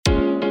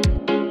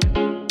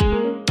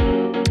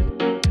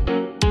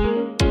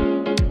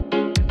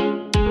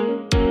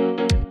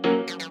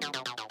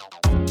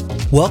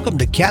Welcome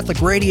to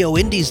Catholic Radio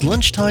Indy's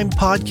Lunchtime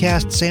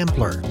Podcast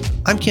Sampler.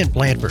 I'm Kent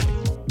Blanford.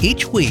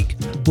 Each week,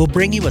 we'll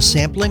bring you a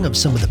sampling of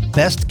some of the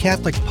best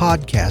Catholic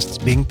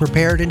podcasts being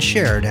prepared and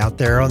shared out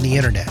there on the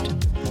internet.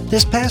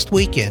 This past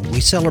weekend, we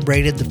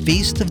celebrated the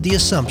Feast of the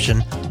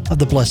Assumption of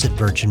the Blessed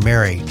Virgin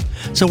Mary.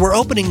 So we're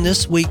opening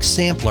this week's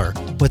sampler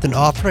with an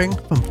offering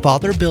from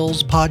Father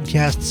Bill's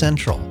Podcast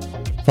Central.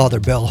 Father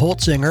Bill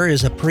Holtzinger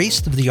is a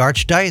priest of the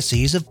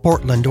Archdiocese of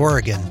Portland,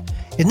 Oregon.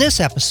 In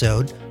this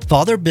episode,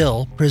 Father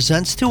Bill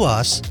presents to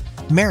us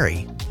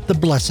Mary, the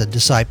Blessed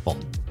Disciple.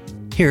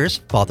 Here's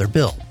Father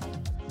Bill.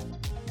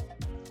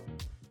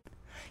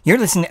 You're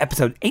listening to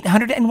episode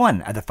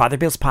 801 of the Father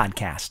Bill's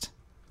Podcast.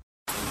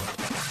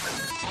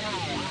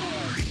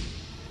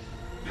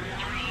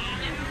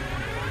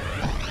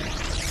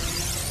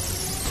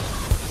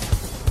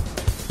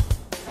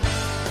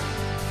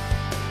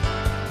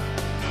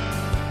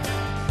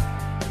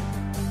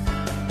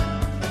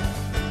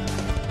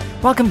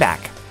 Welcome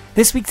back.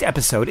 This week's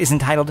episode is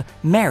entitled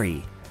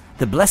Mary,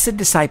 the Blessed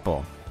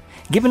Disciple,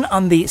 given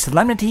on the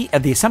Solemnity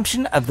of the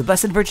Assumption of the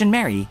Blessed Virgin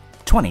Mary,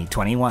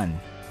 2021.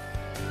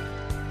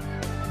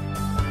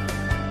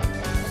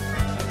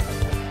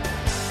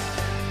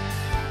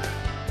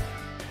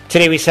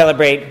 Today we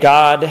celebrate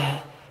God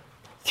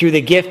through the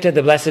gift of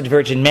the Blessed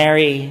Virgin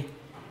Mary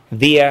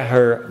via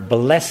her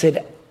Blessed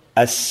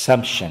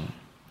Assumption.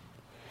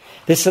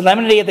 The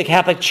solemnity of the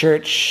Catholic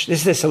Church, this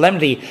is the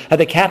solemnity of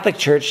the Catholic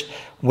Church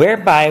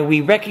whereby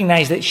we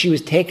recognize that she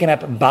was taken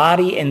up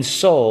body and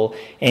soul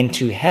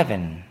into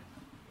heaven.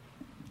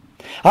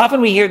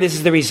 Often we hear this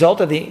is the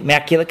result of the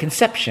Immaculate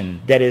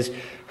Conception, that is,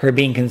 her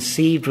being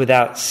conceived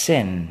without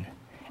sin.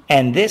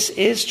 And this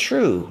is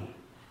true.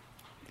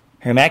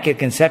 Her Immaculate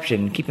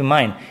Conception, keep in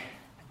mind,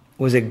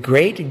 was a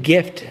great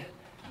gift,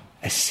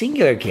 a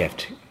singular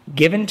gift,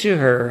 given to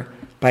her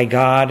by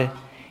God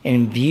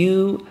in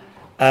view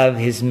of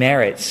his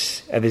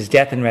merits, of his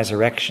death and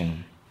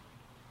resurrection.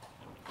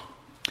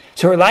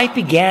 So her life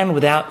began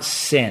without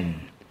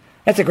sin.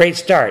 That's a great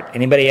start.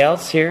 Anybody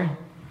else here?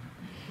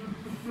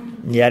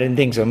 Yeah, I didn't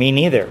think so. Me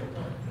neither.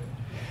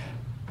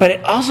 But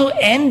it also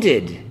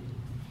ended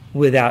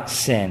without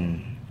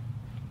sin.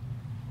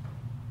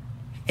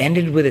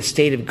 Ended with a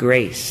state of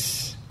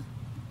grace.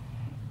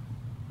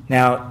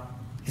 Now,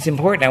 it's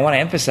important, I want to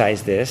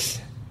emphasize this,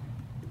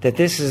 that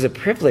this is a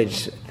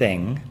privileged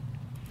thing,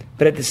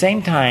 but at the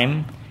same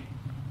time,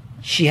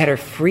 she had her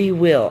free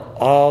will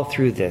all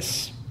through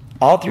this,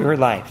 all through her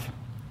life.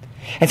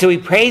 And so we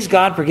praise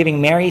God for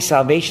giving Mary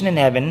salvation in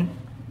heaven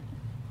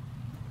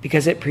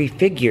because it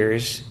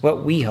prefigures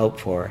what we hope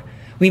for.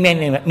 We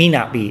may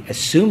not be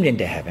assumed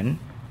into heaven,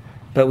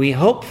 but we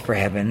hope for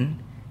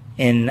heaven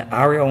in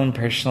our own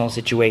personal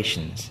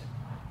situations.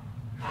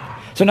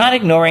 So not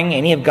ignoring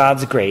any of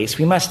God's grace,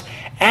 we must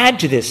add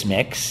to this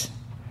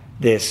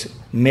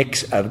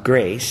mix of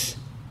grace,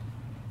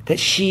 that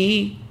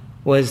she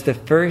was the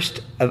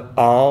first of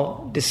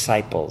all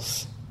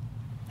disciples.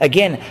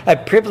 Again, a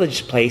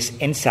privileged place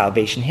in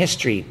salvation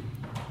history.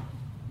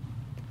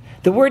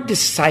 The word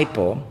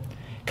disciple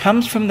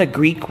comes from the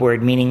Greek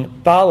word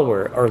meaning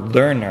follower or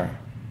learner.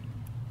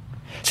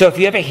 So if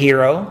you have a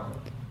hero,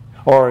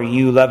 or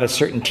you love a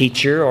certain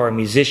teacher or a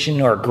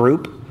musician or a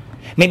group,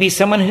 maybe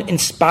someone who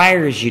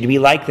inspires you to be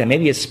like them,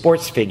 maybe a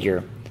sports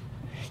figure,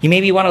 you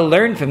maybe want to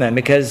learn from them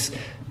because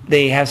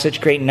they have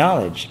such great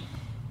knowledge,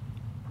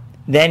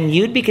 then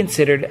you'd be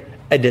considered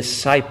a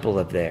disciple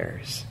of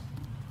theirs.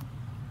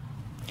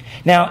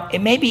 Now, it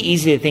may be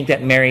easy to think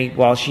that Mary,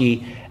 while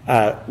she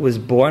was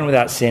born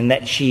without sin,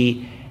 that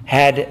she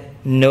had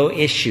no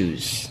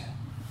issues.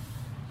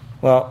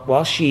 Well,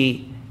 while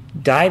she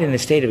died in a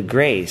state of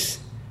grace,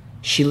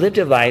 she lived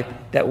a life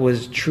that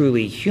was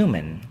truly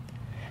human.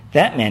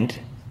 That meant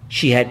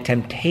she had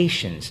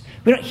temptations.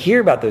 We don't hear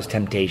about those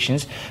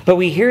temptations, but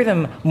we hear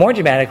them more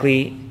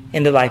dramatically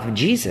in the life of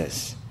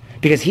Jesus,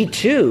 because he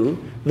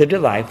too lived a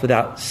life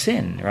without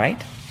sin,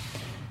 right?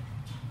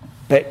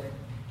 But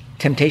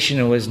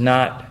temptation was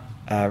not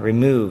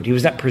removed. He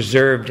was not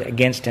preserved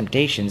against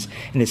temptations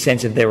in the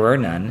sense that there were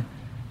none.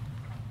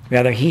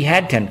 Rather, he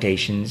had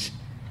temptations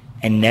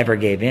and never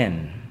gave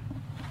in.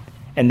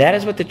 And that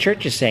is what the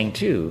church is saying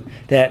too,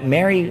 that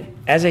Mary,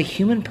 as a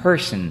human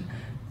person,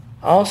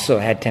 also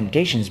had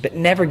temptations but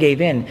never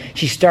gave in.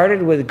 She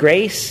started with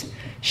grace,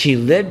 she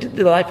lived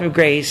the life of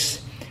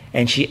grace,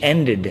 and she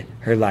ended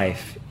her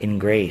life in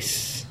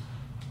grace.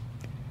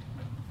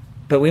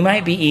 But we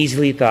might be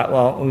easily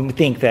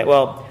think that,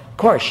 of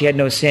course, she had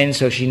no sin,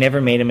 so she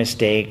never made a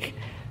mistake.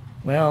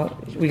 Well,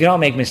 we can all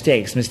make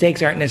mistakes.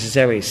 Mistakes aren't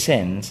necessarily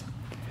sins.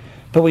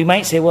 But we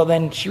might say, well,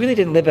 then she really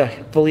didn't live a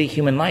fully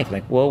human life.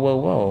 Like,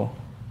 whoa.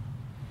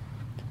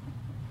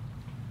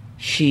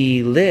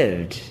 She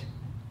lived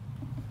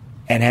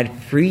and had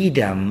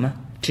freedom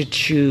to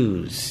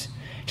choose.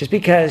 Just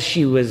because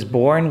she was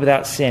born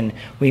without sin,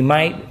 we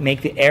might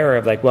make the error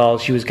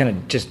of she was kind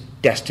of just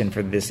destined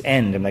for this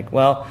end. I'm like,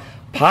 well,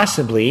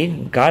 possibly,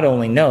 God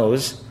only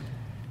knows,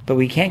 but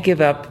we can't give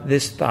up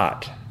this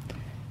thought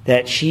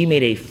that she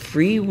made a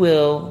free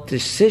will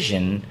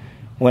decision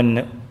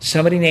when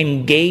somebody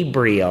named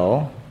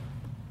Gabriel,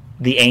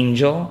 the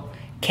angel,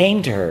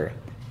 came to her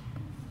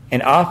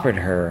and offered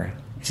her,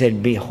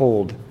 said,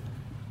 "Behold,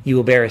 you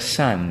will bear a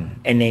son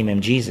and name him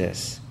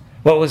Jesus."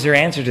 What was her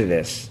answer to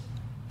this?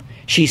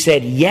 She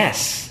said,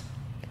 yes.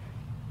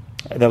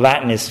 The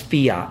Latin is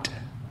fiat.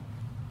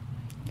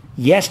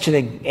 Yes to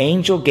the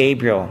angel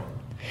Gabriel.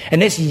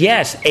 And this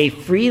yes, a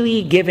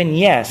freely given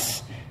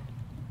yes,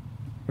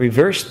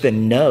 reversed the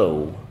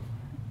no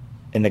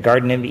in the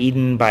Garden of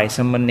Eden by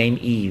someone named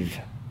Eve.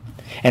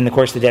 And of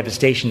course, the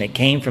devastation that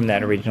came from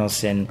that original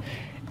sin.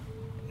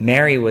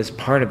 Mary was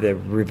part of the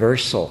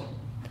reversal.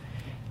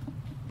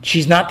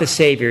 She's not the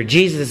Savior.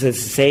 Jesus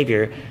is the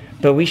Savior.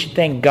 But we should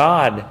thank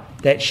God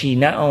that she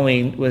not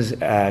only was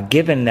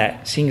given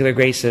that singular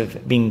grace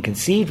of being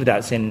conceived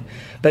without sin,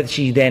 but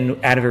she then,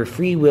 out of her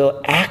free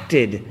will,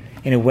 acted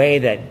in a way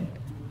that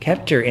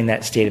kept her in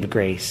that state of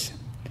grace.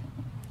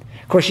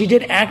 Of course, she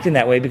did act in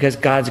that way because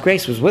God's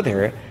grace was with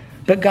her.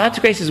 But God's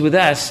grace is with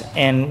us,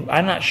 and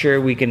I'm not sure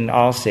we can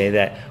all say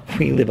that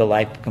we live a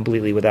life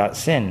completely without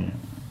sin.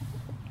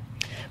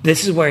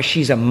 This is where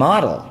she's a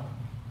model.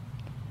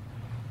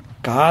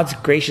 God's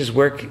gracious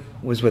work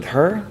was with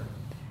her,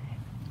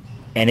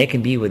 and it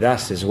can be with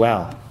us as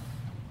well.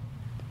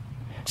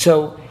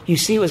 So you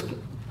see, it was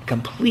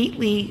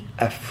completely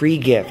a free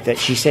gift that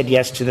she said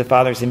yes to the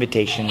Father's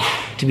invitation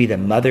to be the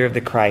mother of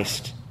the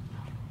Christ.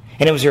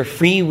 And it was her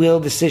free will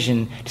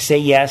decision to say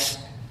yes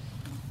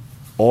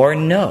or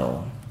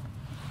no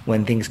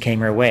when things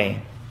came her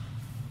way.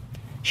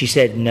 She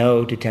said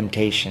no to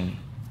temptation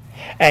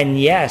and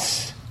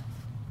yes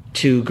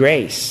to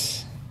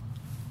grace.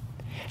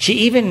 She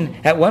even,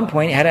 at one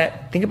point,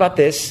 think about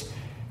this,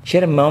 she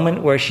had a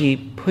moment where she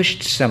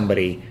pushed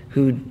somebody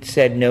who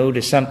said no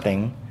to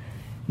something.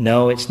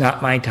 No, it's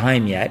not my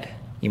time yet.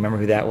 You remember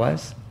who that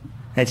was?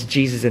 That's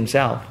Jesus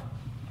himself.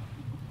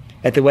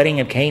 At the wedding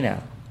of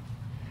Cana.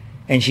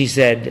 And she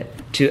said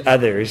to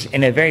others,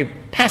 in a very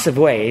passive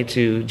way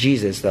to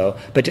Jesus though,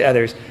 but to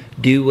others,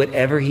 do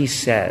whatever he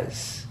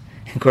says.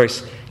 And of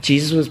course,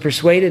 Jesus was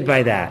persuaded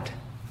by that.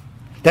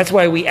 That's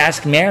why we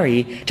ask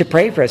Mary to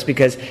pray for us,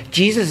 because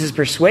Jesus is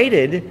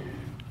persuaded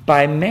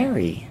by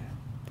Mary.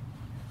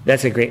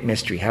 That's a great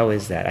mystery. How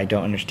is that? I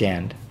don't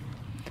understand.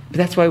 But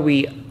that's why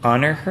we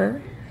honor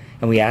her,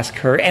 and we ask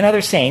her and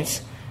other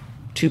saints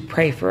to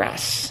pray for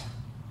us.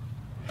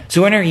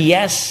 So in her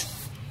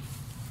yes,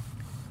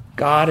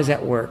 God is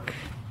at work.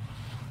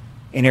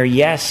 In her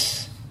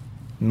yes,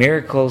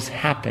 miracles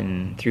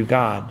happen through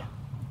God.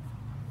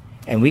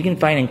 And we can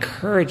find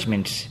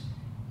encouragement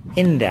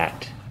in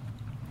that.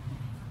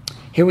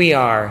 Here we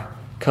are.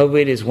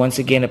 COVID is once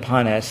again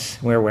upon us.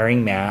 We're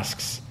wearing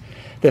masks.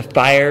 The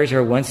fires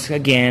are once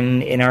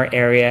again in our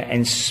area,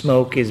 and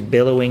smoke is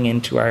billowing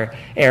into our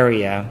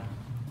area.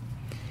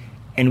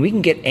 And we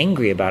can get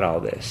angry about all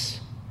this.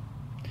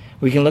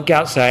 We can look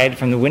outside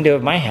from the window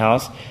of my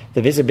house.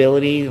 The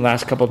visibility the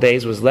last couple of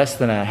days was less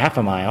than a half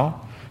a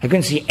mile. I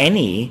couldn't see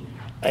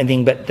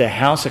anything but the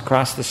house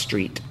across the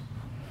street.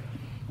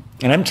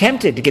 And I'm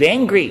tempted to get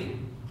angry.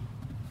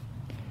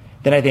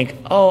 Then I think,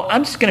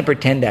 I'm just going to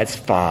pretend that's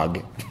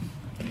fog.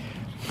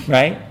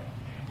 Right?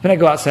 Then I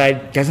go outside,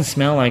 it doesn't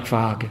smell like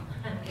fog.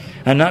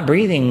 I'm not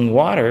breathing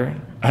water.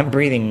 I'm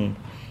breathing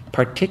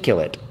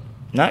particulate.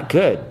 Not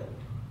good.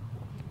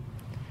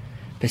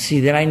 But see,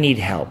 then I need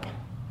help.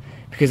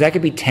 Because I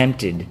could be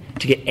tempted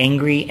to get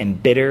angry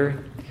and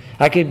bitter.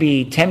 I could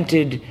be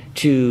tempted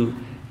to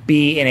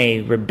be in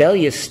a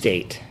rebellious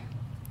state.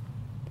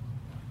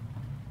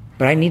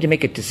 But I need to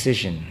make a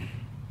decision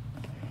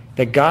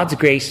that God's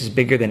grace is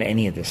bigger than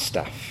any of this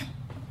stuff.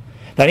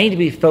 That I need to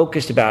be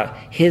focused about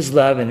his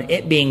love and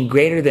it being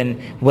greater than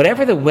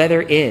whatever the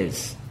weather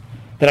is.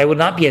 That I will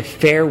not be a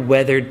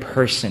fair-weathered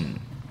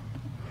person.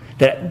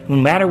 That no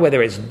matter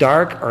whether it's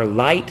dark or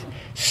light,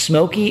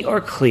 smoky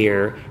or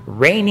clear,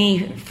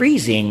 rainy,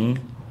 freezing,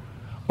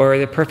 or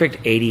the perfect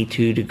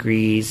 82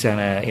 degrees on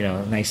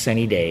a nice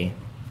sunny day,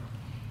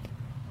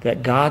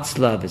 that God's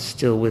love is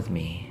still with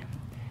me.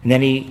 And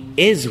that he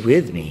is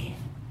with me.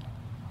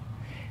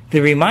 The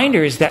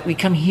reminder is that we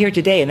come here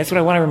today, and that's what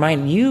I want to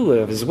remind you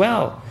of as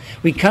well.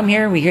 We come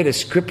here and we hear the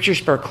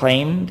scriptures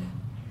proclaimed.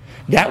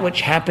 That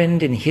which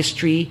happened in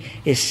history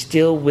is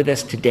still with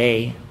us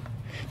today.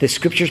 The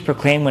scriptures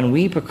proclaim, when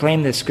we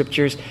proclaim the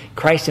scriptures,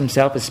 Christ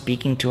himself is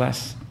speaking to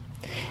us.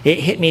 It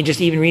hit me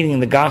just even reading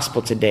the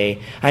gospel today.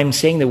 I'm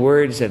saying the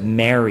words of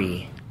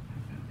Mary.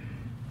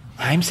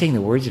 I'm saying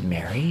the words of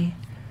Mary?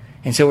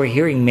 And so we're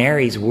hearing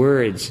Mary's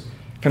words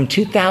from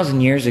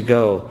 2,000 years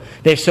ago.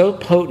 They're so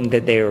potent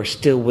that they are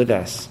still with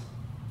us.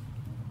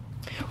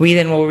 We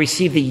then will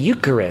receive the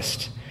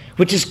Eucharist,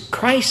 which is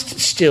Christ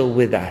still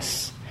with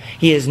us.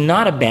 He has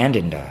not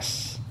abandoned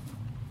us.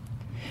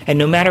 And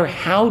no matter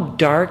how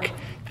dark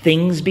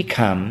things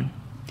become,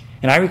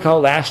 and I recall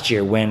last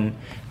year when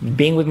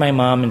being with my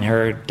mom in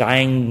her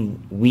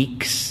dying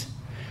weeks,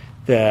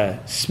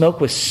 the smoke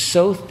was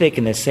so thick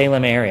in the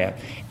Salem area.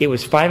 It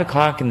was 5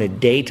 o'clock in the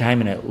daytime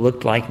and it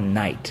looked like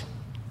night.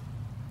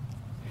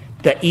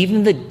 That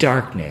even the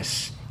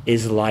darkness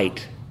is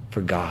light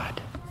for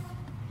God.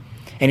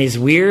 And as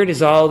weird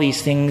as all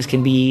these things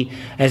can be,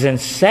 as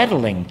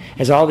unsettling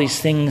as all these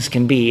things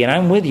can be, and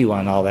I'm with you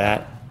on all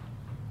that,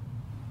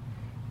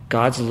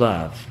 God's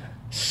love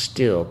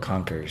still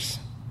conquers.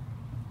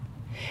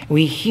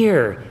 We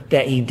hear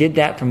that he did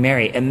that for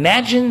Mary.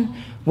 Imagine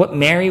what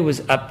Mary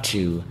was up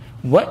to,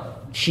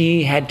 what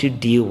she had to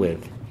deal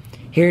with.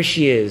 Here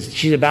she is.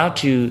 She's about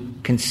to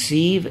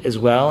conceive as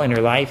well in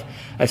her life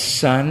a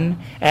son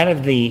out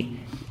of the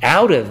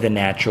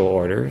natural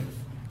order,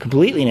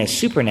 completely in a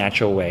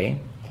supernatural way.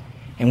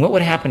 And what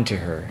would happen to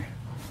her?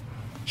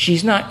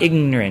 She's not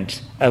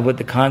ignorant of what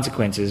the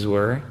consequences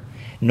were,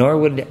 nor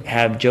would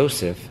have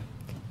Joseph.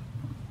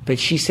 But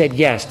she said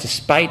yes,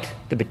 despite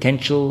the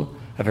potential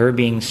of her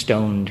being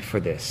stoned for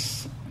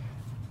this.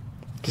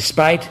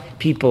 Despite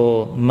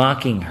people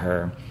mocking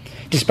her,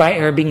 despite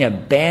her being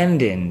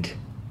abandoned,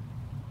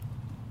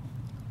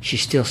 she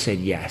still said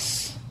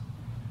yes.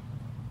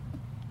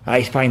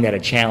 I find that a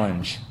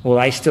challenge. Will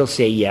I still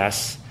say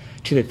yes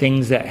to the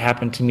things that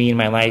happen to me in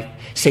my life?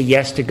 Say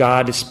yes to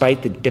God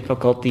despite the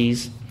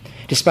difficulties,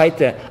 despite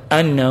the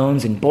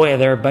unknowns, and boy,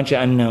 there are a bunch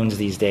of unknowns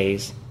these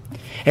days.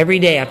 Every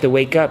day I have to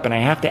wake up and I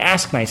have to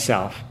ask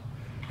myself,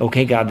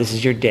 okay, God, this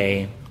is your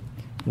day.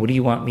 What do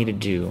you want me to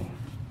do?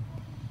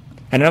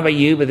 I don't know about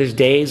you, but there's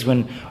days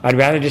when I'd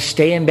rather just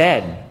stay in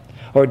bed,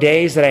 or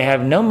days that I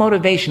have no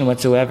motivation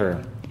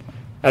whatsoever.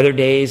 Other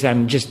days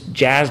I'm just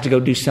jazzed to go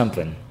do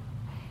something.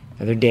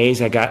 Other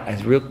days I got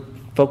a real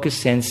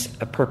focused sense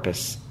of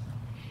purpose.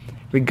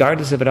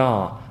 Regardless of it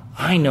all,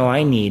 I know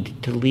I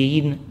need to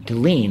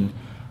lean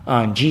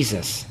on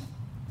Jesus.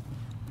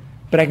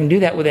 But I can do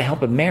that with the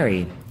help of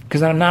Mary,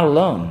 because I'm not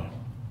alone.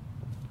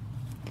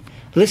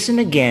 Listen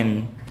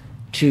again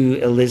to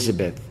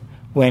Elizabeth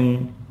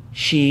when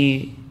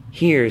she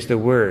hears the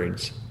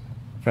words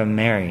from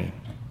Mary,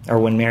 or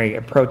when Mary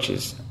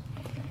approaches.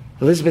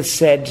 Elizabeth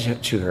said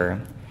to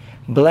her,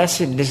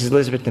 "Blessed," this is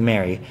Elizabeth to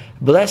Mary,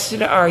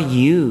 "blessed are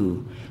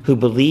you who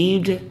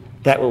believed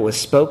that what was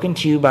spoken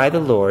to you by the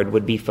Lord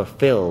would be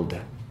fulfilled."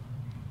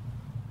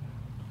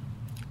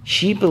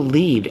 She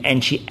believed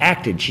and she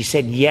acted. She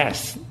said,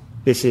 yes,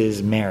 this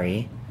is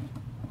Mary.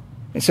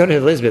 And so did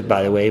Elizabeth,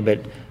 by the way,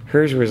 but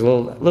hers was a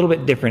little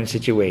bit different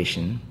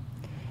situation.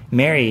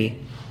 Mary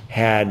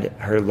had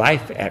her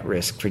life at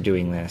risk for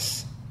doing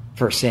this,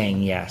 for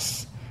saying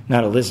yes,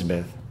 not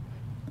Elizabeth.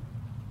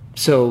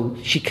 So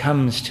she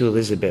comes to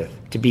Elizabeth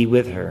to be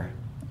with her.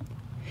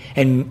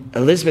 And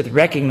Elizabeth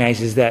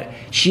recognizes that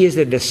she is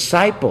a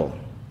disciple.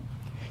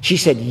 She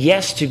said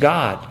yes to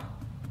God.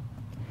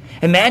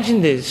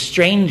 Imagine the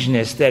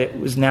strangeness that it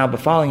was now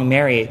befalling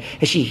Mary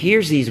as she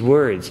hears these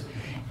words.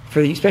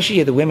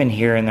 Especially the women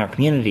here in our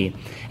community.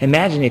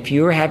 Imagine if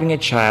you were having a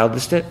child,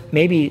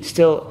 maybe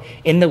still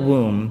in the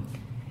womb,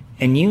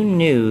 and you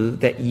knew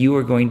that you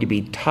were going to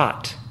be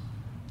taught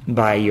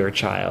by your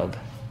child,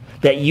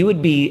 that you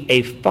would be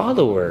a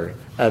follower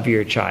of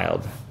your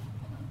child.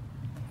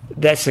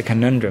 That's a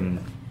conundrum.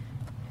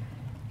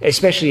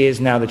 Especially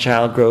as now the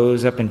child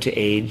grows up into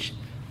age.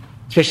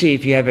 Especially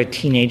if you have a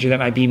teenager, that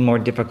might be more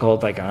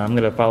difficult, like, I'm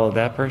going to follow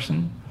that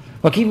person.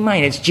 Well, keep in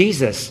mind, it's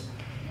Jesus.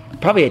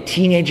 Probably a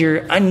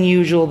teenager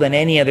unusual than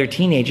any other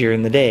teenager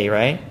in the day,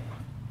 right?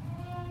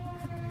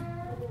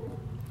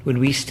 Would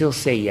we still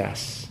say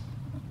yes?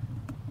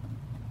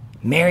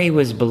 Mary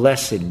was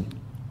blessed.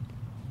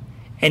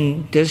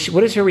 And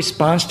what is her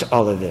response to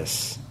all of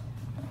this?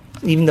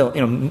 Even though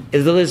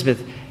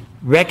Elizabeth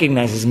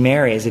recognizes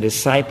Mary as a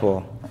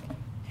disciple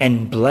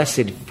and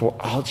blessed for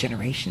all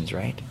generations,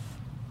 right?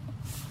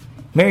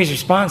 Mary's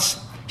response,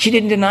 she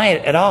didn't deny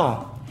it at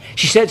all.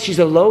 She said she's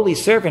a lowly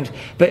servant,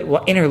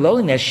 but in her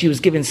lowliness, she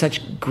was given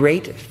such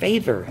great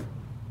favor.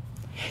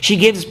 She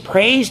gives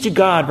praise to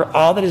God for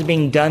all that is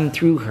being done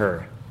through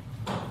her.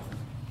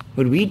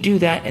 Would we do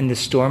that in the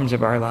storms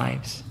of our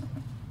lives?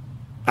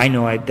 I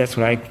know that's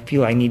what I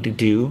feel I need to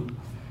do,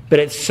 but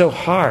it's so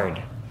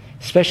hard,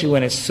 especially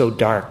when it's so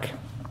dark.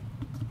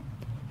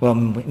 Well,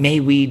 may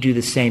we do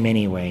the same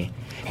anyway.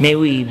 May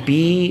we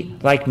be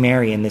like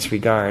Mary in this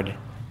regard.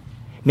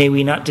 May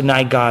we not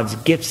deny God's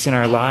gifts in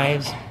our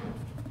lives.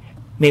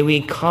 May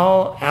we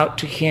call out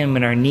to him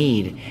in our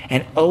need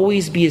and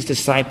always be his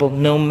disciple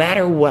no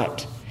matter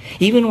what,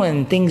 even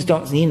when things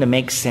don't seem to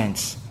make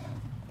sense.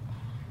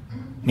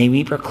 May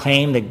we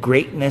proclaim the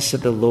greatness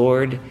of the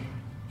Lord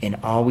in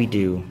all we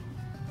do.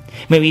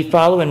 May we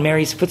follow in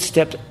Mary's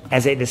footsteps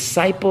as a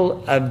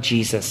disciple of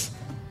Jesus.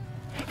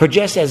 For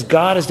just as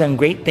God has done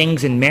great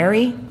things in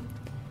Mary,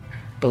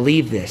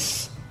 believe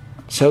this,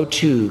 so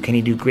too can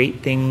he do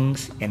great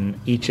things in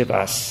each of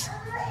us.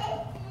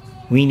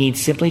 We need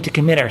simply to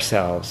commit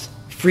ourselves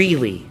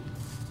freely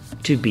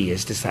to be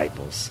his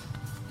disciples.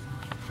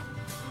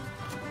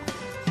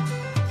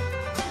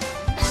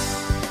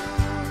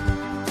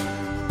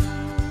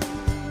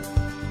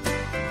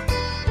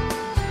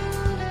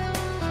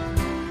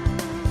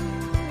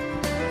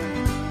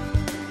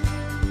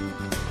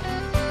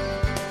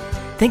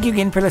 Thank you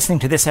again for listening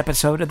to this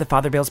episode of the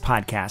Father Bills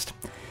Podcast.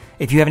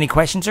 If you have any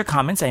questions or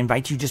comments, I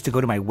invite you just to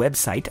go to my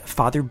website,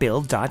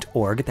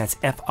 fatherbill.org. That's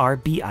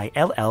FRBILL.org.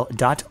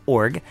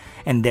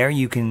 And there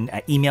you can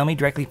email me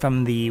directly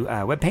from the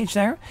webpage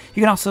there.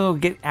 You can also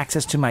get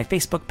access to my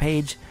Facebook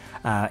page,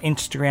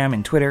 Instagram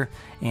and Twitter,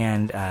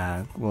 and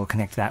we'll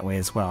connect that way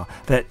as well.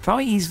 But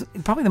probably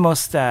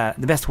the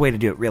best way to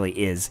do it really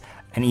is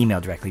an email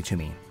directly to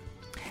me.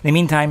 In the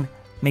meantime,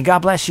 may God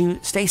bless you,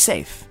 stay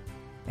safe,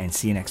 and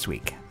see you next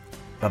week.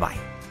 Bye-bye.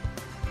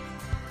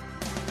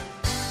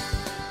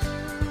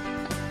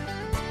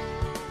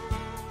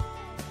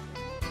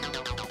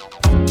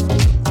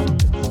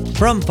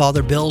 From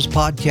Father Bill's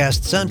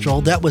Podcast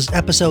Central, that was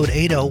episode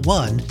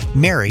 801,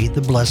 Mary the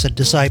Blessed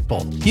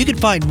Disciple. You can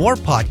find more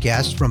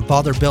podcasts from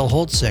Father Bill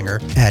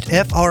Holtzinger at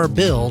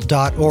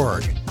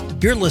frbill.org.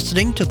 You're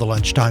listening to the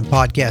Lunchtime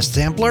Podcast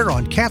Sampler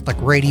on Catholic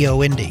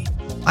Radio Indy.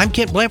 I'm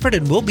Kent Blanford,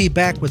 and we'll be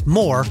back with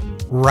more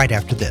right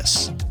after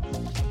this.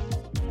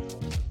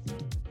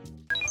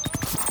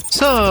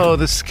 So,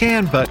 the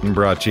scan button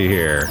brought you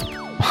here.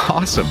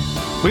 Awesome.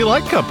 We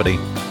like company.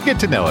 Get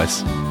to know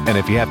us. And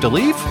if you have to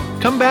leave,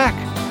 come back.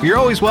 You're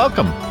always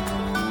welcome.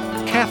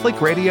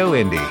 Catholic Radio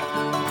Indy.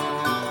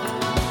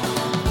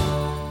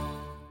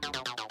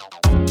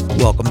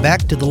 Welcome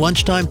back to the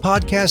Lunchtime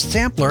Podcast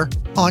Sampler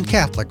on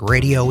Catholic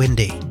Radio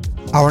Indy.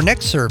 Our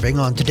next serving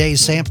on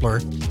today's sampler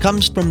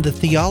comes from the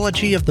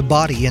Theology of the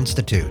Body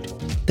Institute.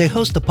 They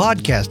host a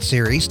podcast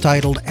series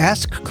titled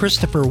Ask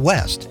Christopher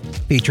West,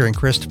 featuring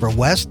Christopher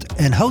West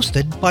and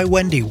hosted by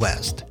Wendy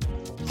West.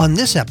 On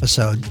this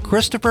episode,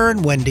 Christopher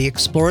and Wendy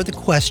explore the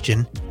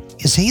question,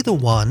 is he the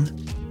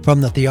one? From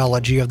the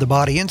Theology of the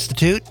Body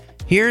Institute,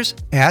 here's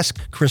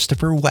Ask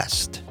Christopher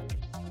West.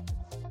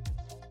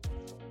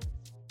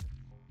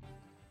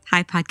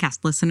 Hi,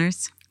 podcast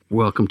listeners.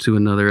 Welcome to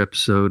another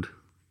episode.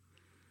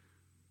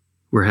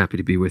 We're happy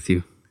to be with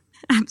you.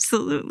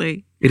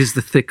 Absolutely. It is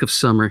the thick of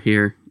summer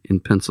here in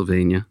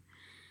Pennsylvania.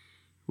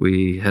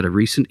 We had a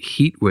recent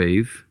heat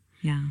wave.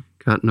 Yeah.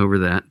 Gotten over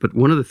that. But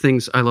one of the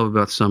things I love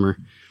about summer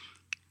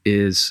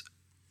is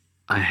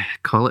I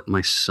call it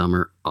my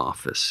summer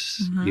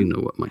office. Uh-huh. You know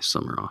what my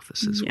summer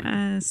office is.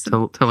 Yes.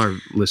 Tell our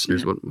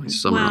listeners what my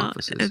summer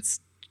office is. It's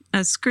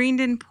a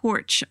screened-in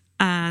porch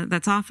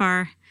that's off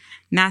our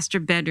master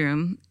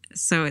bedroom,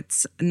 so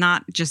it's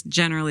not just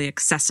generally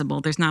accessible.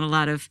 There's not a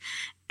lot of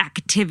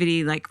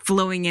activity like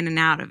flowing in and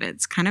out of it.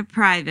 It's kind of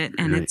private,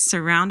 and It's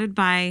surrounded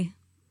by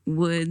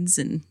woods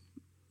and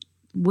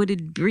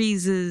wooded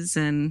breezes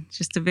and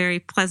just a very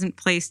pleasant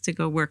place to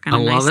go work on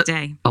a nice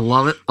day. I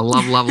love it. I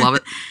love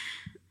it.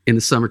 In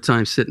the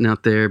summertime, sitting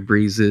out there,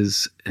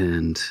 breezes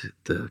and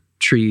the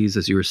trees,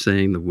 as you were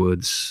saying, the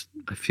woods.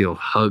 I feel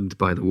hugged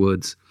by the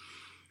woods.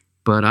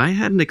 But I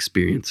had an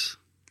experience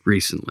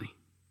recently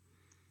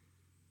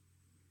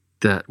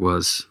that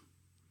was,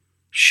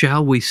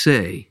 shall we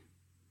say,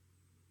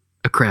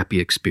 a crappy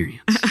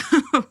experience.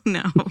 Oh,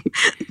 no.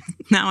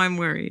 Now I'm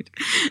worried.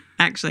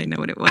 Actually, I know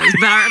what it was,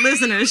 but our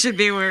listeners should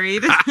be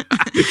worried.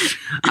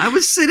 I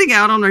was sitting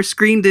out on our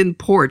screened-in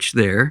porch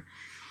there,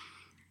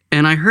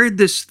 and I heard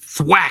this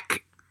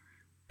thwack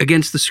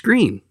against the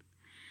screen.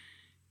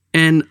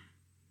 And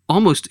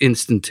almost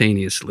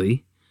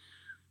instantaneously,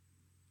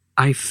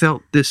 I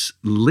felt this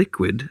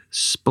liquid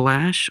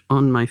splash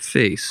on my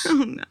face.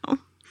 Oh, no.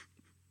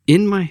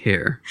 In my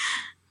hair,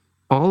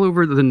 all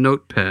over the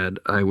notepad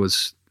I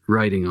was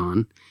writing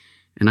on.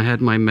 And I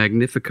had my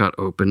Magnificat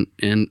open,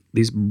 and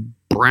these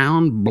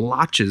brown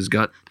blotches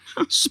got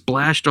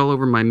splashed all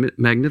over my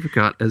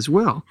Magnificat as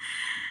well.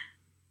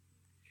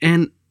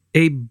 And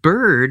a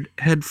bird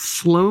had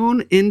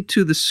flown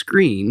into the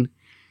screen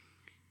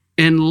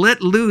and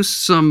let loose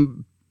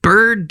some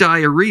bird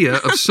diarrhea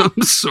of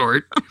some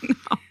sort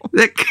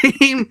that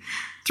came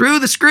through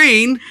the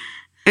screen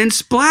and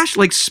splashed,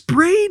 like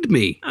sprayed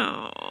me.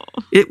 Oh.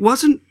 It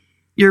wasn't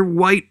your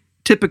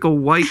typical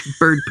white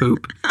bird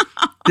poop.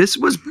 This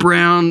was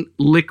brown,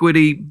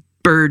 liquidy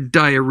bird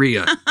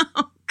diarrhea.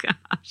 Oh,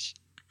 gosh.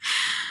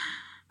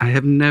 I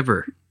have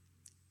never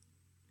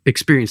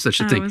experienced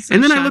such a thing. So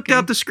and then shocking. I looked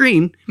out the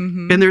screen,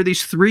 and there are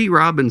these 3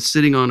 robins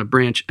sitting on a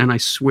branch, and I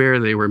swear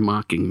they were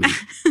mocking me.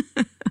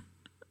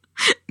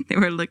 They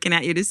were looking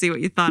at you to see what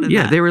you thought of that.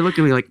 Yeah, they were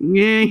looking at me like,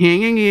 yeah,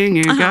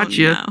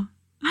 gotcha. Oh,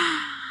 no.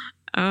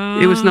 Oh,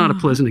 it was not a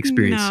pleasant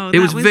experience. No, it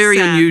was very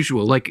sad.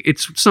 unusual. Like,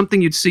 it's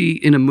something you'd see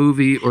in a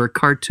movie or a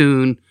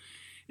cartoon,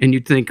 and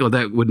you'd think, oh,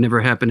 that would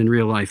never happen in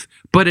real life.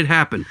 But it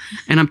happened.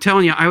 And I'm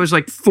telling you, I was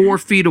like 4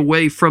 feet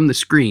away from the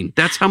screen.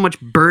 That's how much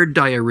bird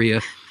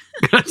diarrhea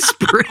got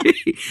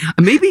sprayed.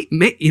 Maybe,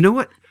 you know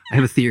what? I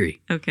have a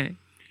theory. Okay.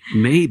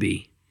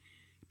 Maybe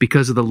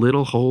because of the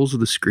little holes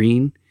of the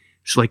screen,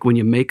 it's like when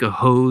you make a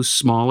hose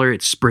smaller,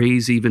 it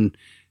sprays even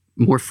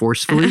more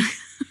forcefully.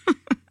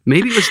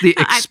 Maybe it was the...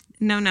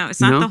 No, it's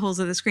not the holes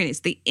of the screen.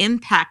 It's the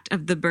impact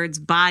of the bird's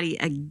body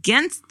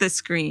against the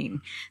screen.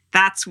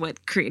 That's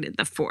what created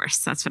the force.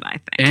 That's what I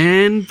think.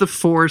 And the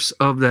force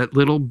of that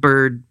little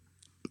bird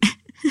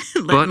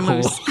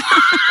butthole.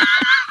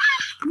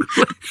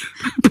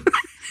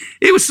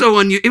 It was so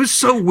it was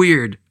so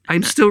weird.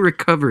 I'm still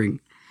recovering.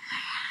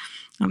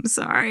 I'm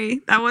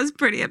sorry. That was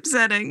pretty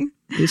upsetting.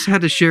 I just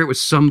had to share it with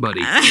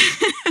somebody.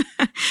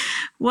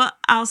 Well,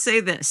 I'll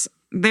say this.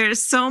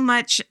 There's so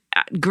much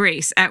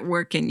grace at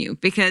work in you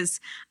because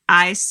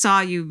I saw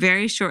you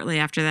very shortly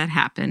after that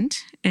happened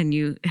and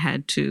you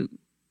had to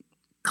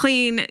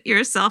clean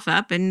yourself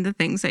up and the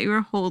things that you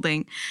were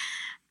holding.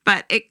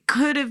 But it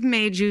could have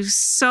made you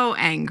so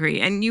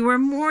angry and you were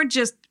more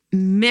just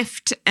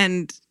miffed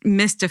and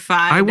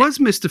mystified. I was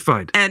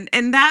mystified. And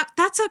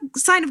that's a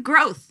sign of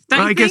growth. Don't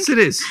you I guess think?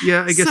 it is.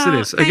 Yeah, I guess So, it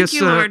is. I thank guess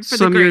you, Lord, for the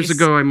some years grace.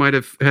 ago I might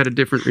have had a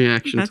different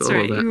reaction That's to all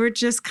right. of that. You were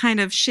just kind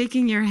of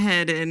shaking your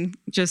head and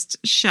just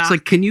shocked. It's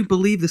like, can you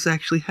believe this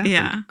actually happened?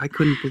 Yeah. I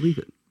couldn't believe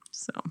it.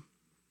 So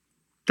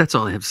That's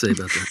all I have to say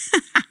about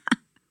that.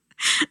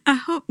 I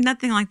hope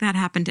nothing like that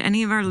happened to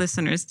any of our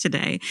listeners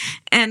today.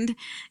 And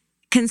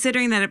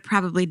considering that it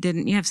probably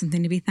didn't, you have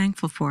something to be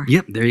thankful for.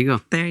 Yep, there you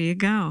go. There you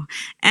go.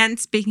 And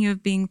speaking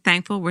of being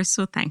thankful, we're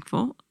so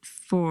thankful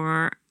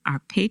for our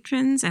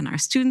patrons and our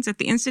students at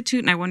the Institute.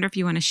 And I wonder if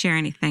you want to share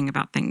anything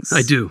about things.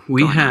 I do.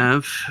 We going on.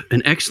 have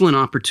an excellent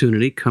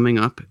opportunity coming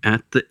up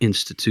at the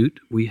Institute.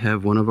 We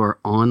have one of our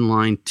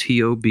online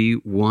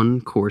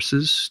TOB1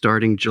 courses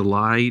starting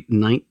July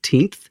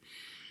 19th.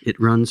 It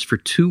runs for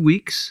 2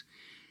 weeks.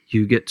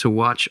 You get to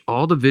watch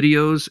all the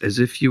videos as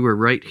if you were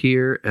right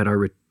here at our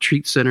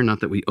retreat center.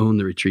 Not that we own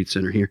the retreat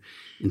center here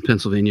in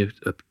Pennsylvania,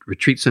 a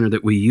retreat center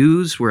that we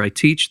use where I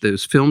teach. That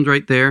was filmed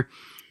right there.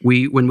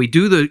 When we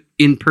do the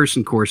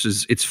in-person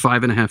courses, it's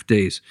 5.5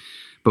 days.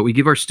 But we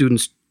give our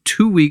students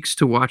 2 weeks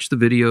to watch the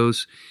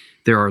videos.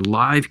 There are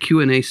live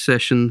Q&A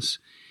sessions.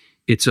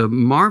 It's a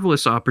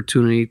marvelous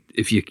opportunity.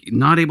 If you're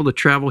not able to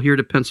travel here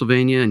to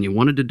Pennsylvania and you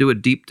wanted to do a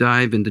deep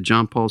dive into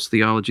John Paul's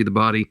Theology of the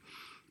Body,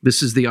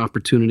 this is the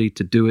opportunity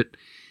to do it.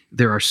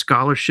 There are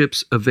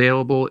scholarships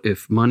available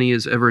if money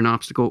is ever an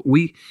obstacle.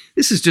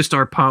 This is just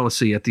our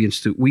policy at the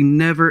Institute. We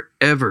never,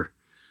 ever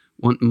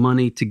want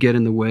money to get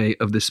in the way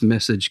of this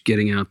message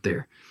getting out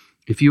there.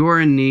 If you are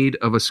in need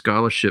of a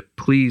scholarship,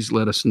 please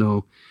let us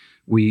know.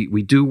 We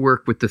do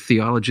work with the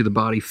Theology of the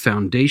Body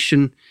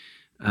Foundation,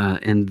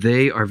 and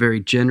they are very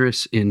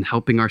generous in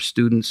helping our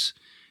students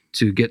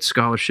to get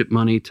scholarship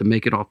money to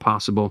make it all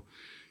possible.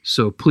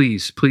 So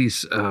please,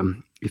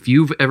 if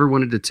you've ever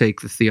wanted to take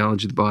the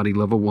Theology of the Body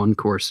Level 1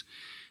 course,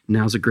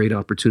 now's a great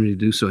opportunity to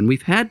do so. And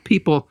we've had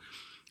people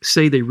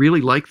say they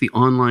really like the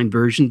online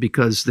version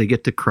because they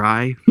get to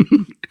cry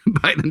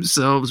by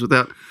themselves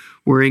without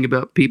worrying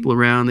about people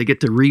around. They get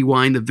to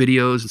rewind the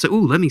videos and say,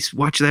 ooh, let me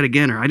watch that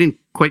again. Or I didn't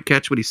quite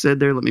catch what he said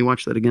there. Let me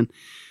watch that again.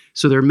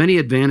 So there are many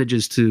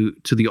advantages to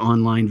the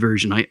online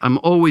version. I'm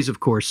always, of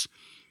course,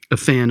 a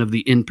fan of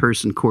the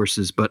in-person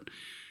courses, but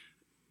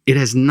it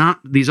has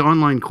not, these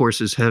online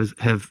courses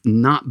have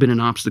not been an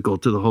obstacle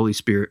to the Holy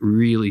Spirit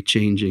really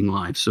changing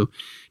lives. So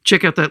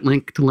check out that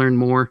link to learn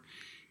more.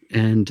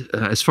 And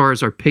as far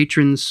as our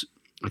patrons,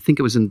 I think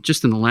it was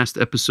just in the last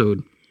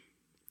episode,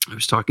 I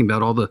was talking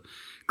about all the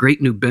great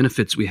new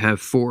benefits we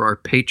have for our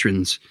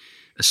patrons.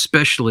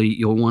 Especially,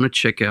 you'll want to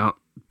check out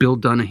Bill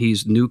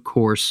Dunahye's new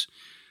course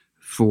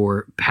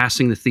for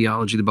passing the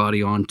theology of the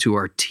body on to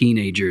our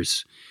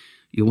teenagers.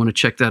 You'll want to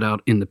check that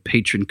out in the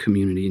patron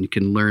community, and you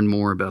can learn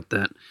more about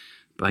that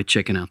by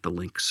checking out the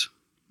links.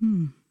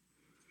 And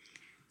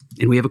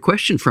we have a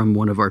question from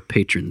one of our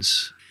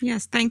patrons.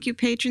 Yes, thank you,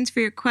 patrons, for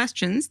your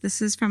questions.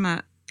 This is from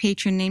a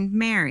patron named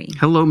Mary.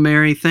 Hello,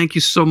 Mary. Thank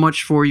you so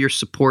much for your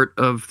support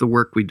of the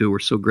work we do. We're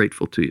so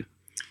grateful to you.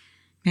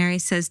 Mary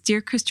says,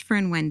 Dear Christopher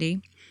and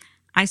Wendy,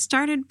 I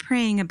started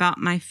praying about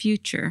my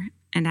future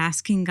and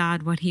asking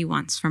God what he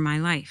wants for my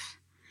life.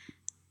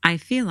 I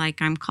feel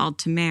like I'm called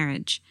to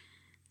marriage.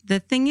 The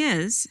thing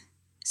is,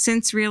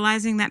 since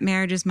realizing that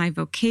marriage is my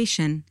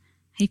vocation,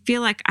 I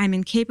feel like I'm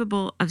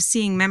incapable of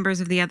seeing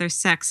members of the other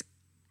sex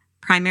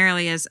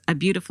primarily as a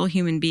beautiful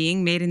human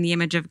being made in the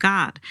image of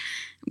God.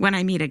 When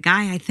I meet a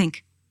guy, I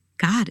think,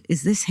 God,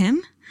 is this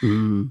him?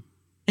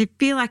 I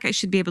feel like I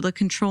should be able to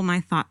control my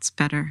thoughts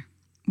better.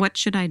 What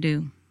should I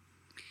do?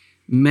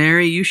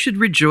 Mary, you should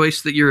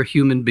rejoice that you're a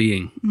human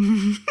being.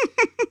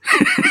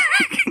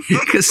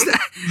 Because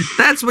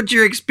that's what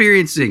you're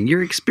experiencing.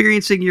 You're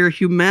experiencing your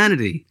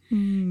humanity.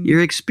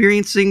 You're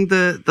experiencing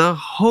the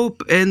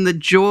hope and the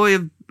joy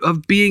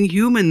of being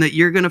human, that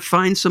you're going to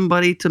find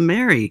somebody to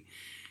marry.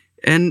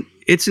 And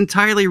it's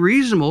entirely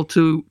reasonable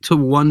to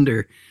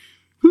wonder,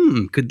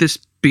 could this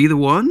be the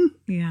one?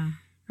 Yeah.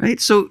 Right?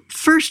 So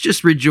first,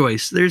 just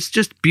rejoice. There's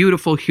just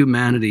beautiful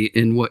humanity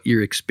in what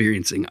you're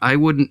experiencing. I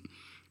wouldn't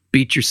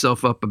beat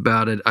yourself up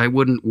about it. I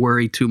wouldn't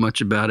worry too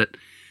much about it.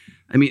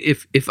 I mean,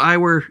 if I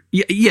were,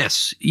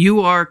 yes,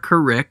 you are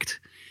correct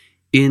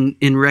in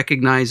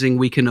recognizing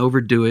we can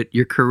overdo it.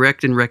 You're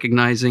correct in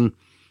recognizing,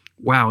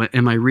 wow,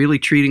 am I really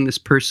treating this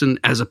person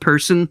as a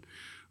person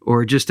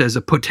or just as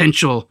a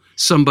potential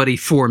somebody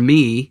for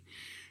me?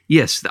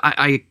 Yes,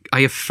 I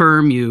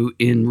affirm you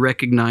in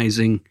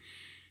recognizing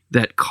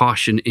that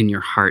caution in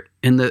your heart.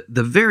 And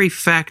the very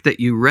fact that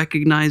you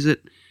recognize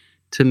it,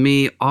 to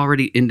me,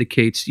 already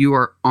indicates you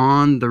are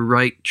on the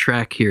right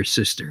track here,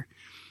 sister.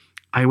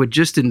 I would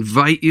just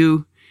invite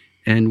you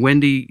And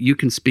Wendy, you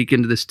can speak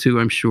into this too,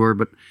 I'm sure,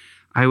 but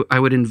I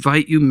would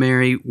invite you,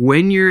 Mary,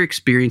 when you're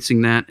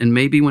experiencing that, and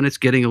maybe when it's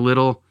getting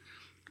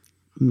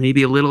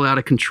maybe a little out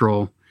of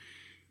control,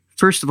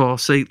 first of all,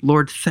 say,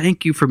 Lord,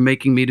 thank you for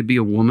making me to be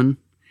a woman.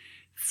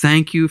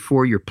 Thank you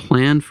for your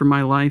plan for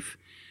my life.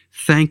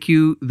 Thank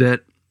you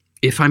that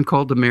if I'm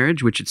called to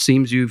marriage, which it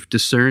seems you've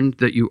discerned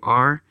that you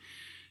are,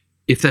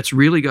 if that's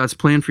really God's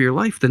plan for your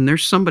life, then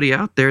there's somebody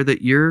out there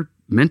that you're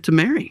meant to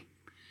marry.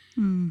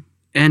 Mm.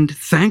 And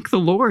thank the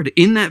Lord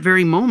in that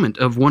very moment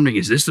of wondering,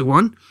 is this the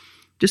one?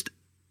 Just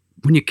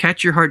when you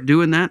catch your heart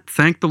doing that,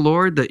 thank the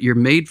Lord that you're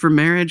made for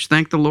marriage.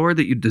 Thank the Lord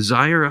that you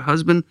desire a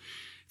husband.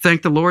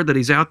 Thank the Lord that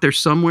he's out there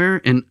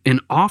somewhere, and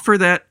offer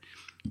that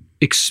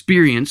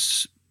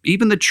experience,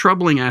 even the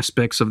troubling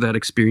aspects of that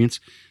experience.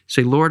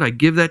 Say, Lord, I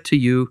give that to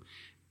you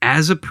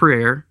as a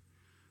prayer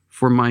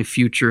for my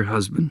future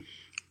husband.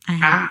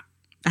 I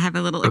have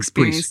a little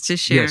experience to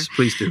share. Yes,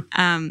 please do.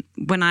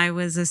 When I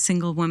was a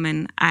single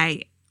woman,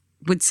 I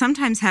would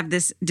sometimes have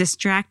this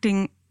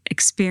distracting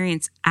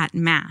experience at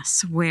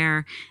Mass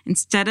where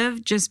instead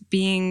of just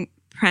being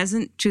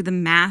present to the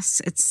Mass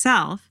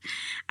itself,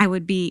 I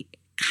would be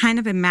kind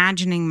of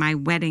imagining my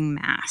wedding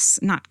Mass,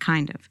 not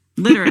kind of,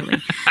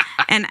 literally.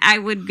 And I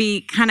would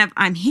be kind of,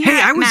 I'm here.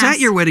 Hey, I was at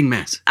your wedding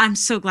Mass. I'm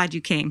so glad you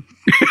came.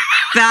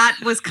 That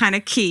was kind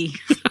of key.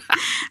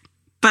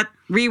 But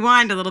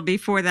rewind a little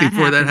before that happened.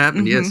 Before that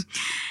happened, yes.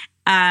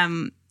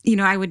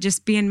 I would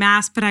just be in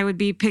Mass, but I would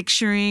be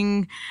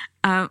picturing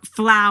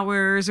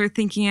flowers or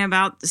thinking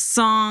about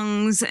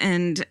songs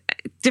and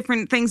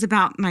different things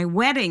about my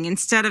wedding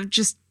instead of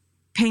just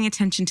paying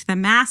attention to the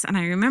Mass. And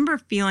I remember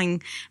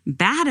feeling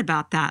bad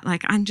about that.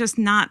 Like, I'm just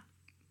not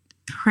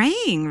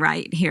praying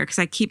right here because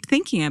I keep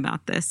thinking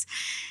about this.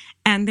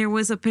 And there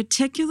was a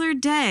particular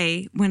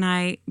day when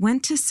I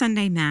went to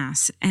Sunday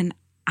Mass, and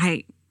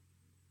I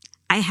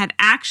had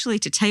actually,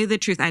 to tell you the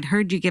truth, I'd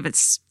heard you give a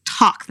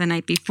talk the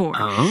night before.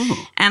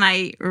 Oh. And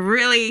I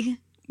really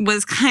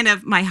was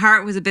my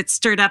heart was a bit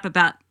stirred up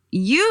about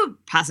you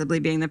possibly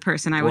being the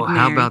person I would marry.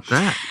 Well, how about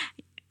that?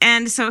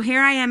 And so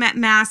here I am at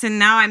Mass, and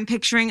now I'm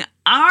picturing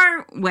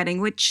our wedding,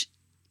 which,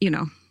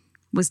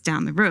 was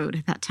down the road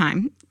at that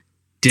time.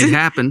 Did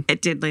happen.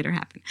 It did later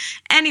happen.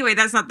 Anyway,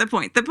 that's not the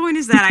point. The point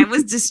is that I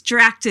was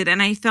distracted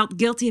and I felt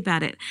guilty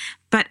about it.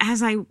 But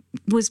as I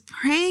was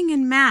praying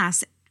in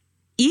Mass,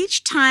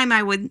 each time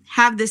I would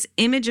have this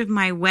image of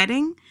my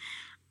wedding,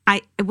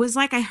 it was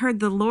like I heard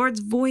the Lord's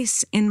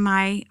voice in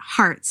my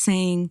heart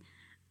saying,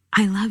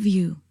 I love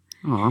you.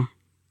 Aww.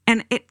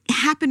 And it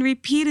happened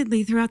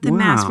repeatedly throughout the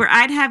Mass where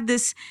I'd have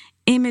this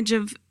image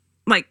of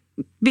like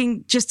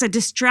being just a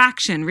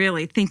distraction,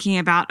 really, thinking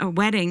about a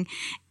wedding.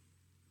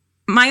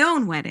 My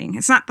own wedding.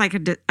 It's not like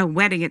a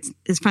wedding.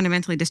 It's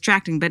fundamentally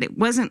distracting, but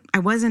I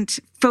wasn't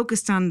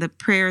focused on the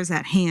prayers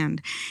at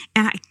hand.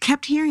 And I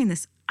kept hearing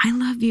this, I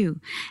love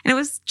you. And it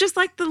was just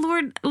like the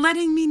Lord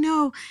letting me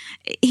know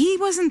he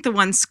wasn't the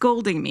one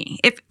scolding me.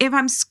 If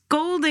I'm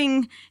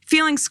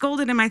feeling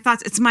scolded in my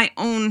thoughts, it's my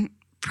own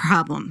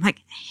problem.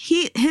 Like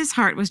his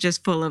heart was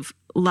just full of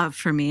love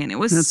for me. And it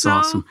was so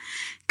awesome.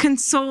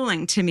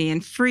 Consoling to me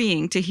and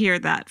freeing to hear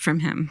that from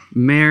him.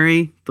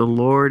 Mary, the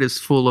Lord is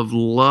full of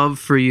love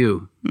for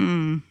you.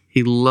 Mm.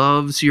 He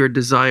loves your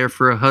desire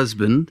for a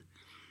husband.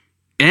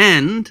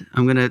 And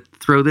I'm going to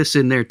throw this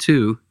in there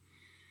too.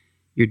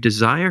 Your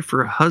desire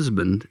for a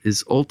husband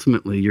is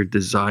ultimately your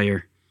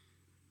desire.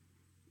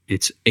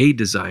 It's a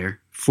desire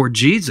for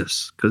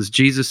Jesus, because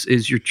Jesus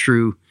is your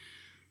true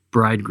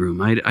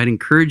bridegroom. I'd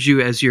encourage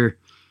you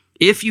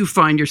if you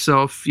find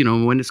yourself,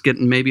 when it's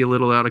getting maybe a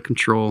little out of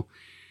control,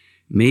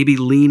 maybe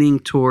leaning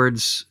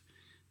towards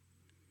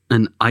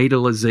an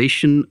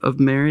idolization of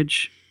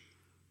marriage,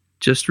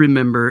 just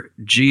remember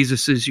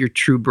Jesus is your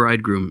true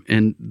bridegroom.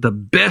 And the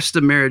best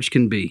a marriage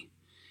can be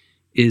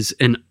is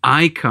an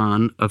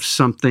icon of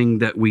something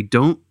that we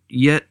don't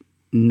yet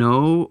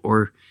know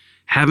or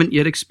haven't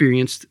yet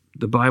experienced.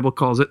 The Bible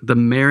calls it the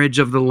marriage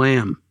of the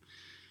Lamb,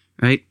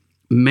 right?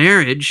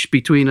 Marriage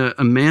between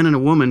a man and a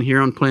woman here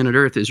on planet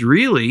Earth is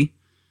really,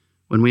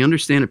 when we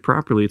understand it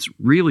properly, it's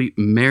really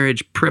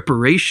marriage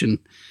preparation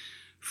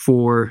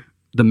for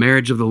the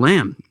marriage of the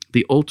Lamb.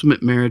 The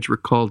ultimate marriage we're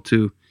called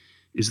to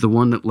is the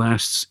one that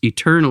lasts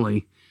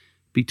eternally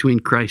between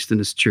Christ and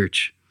his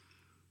church.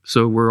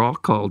 So we're all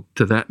called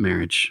to that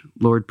marriage.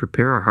 Lord,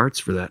 prepare our hearts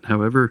for that.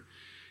 However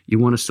you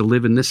want us to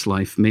live in this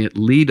life, may it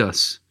lead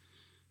us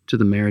to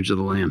the marriage of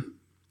the Lamb.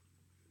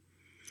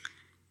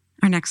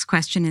 Our next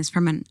question is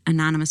from an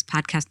anonymous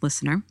podcast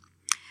listener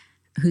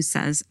who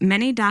says,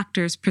 many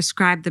doctors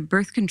prescribe the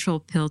birth control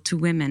pill to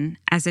women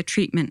as a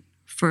treatment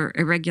for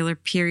irregular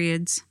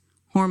periods,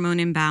 hormone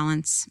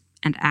imbalance,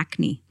 and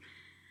acne.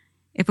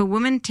 If a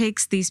woman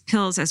takes these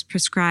pills as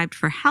prescribed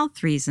for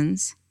health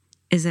reasons,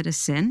 is it a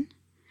sin?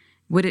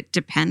 Would it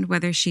depend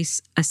whether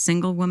she's a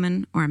single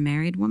woman or a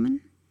married woman?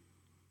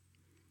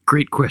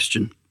 Great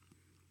question.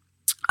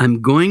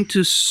 I'm going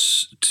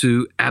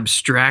to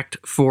abstract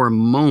for a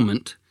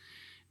moment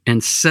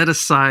and set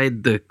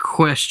aside the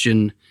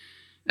question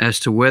as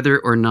to whether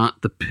or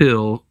not the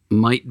pill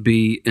might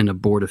be an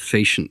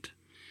abortifacient.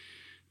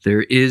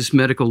 There is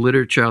medical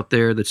literature out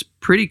there that's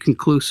pretty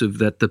conclusive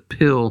that the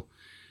pill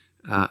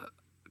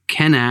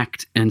can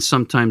act and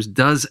sometimes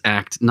does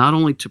act not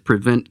only to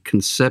prevent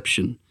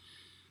conception,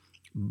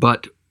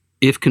 but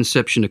if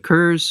conception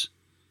occurs,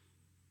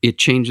 it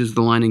changes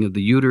the lining of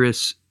the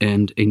uterus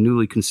and a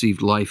newly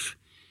conceived life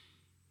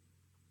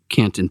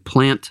can't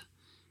implant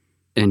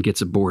and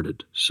gets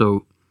aborted.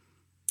 So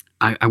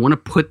I want to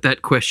put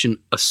that question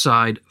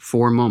aside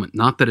for a moment.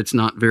 Not that it's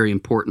not very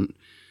important,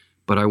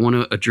 but I want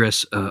to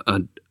address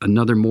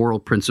another moral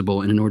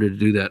principle, and in order to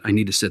do that, I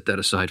need to set that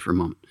aside for a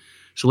moment.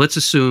 So let's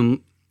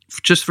assume,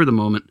 just for the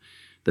moment,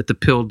 that the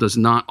pill does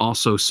not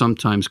also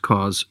sometimes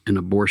cause an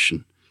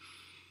abortion.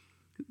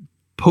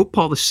 Pope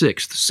Paul VI,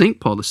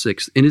 St. Paul VI,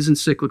 in his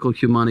encyclical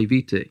Humanae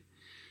Vitae,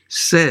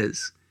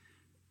 says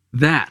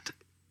that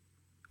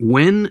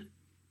when,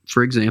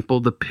 for example,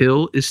 the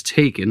pill is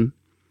taken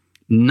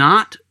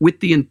not with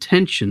the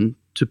intention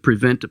to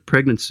prevent a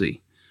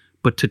pregnancy,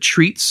 but to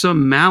treat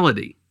some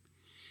malady,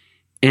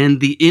 and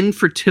the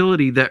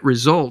infertility that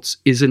results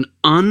is an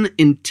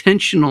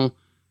unintentional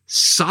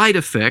side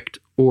effect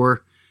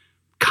or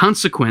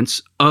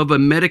consequence of a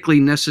medically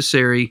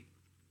necessary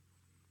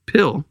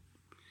pill,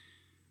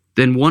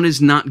 then one is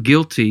not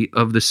guilty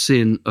of the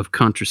sin of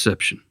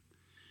contraception,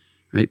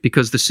 right?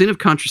 Because the sin of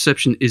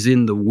contraception is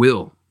in the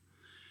will,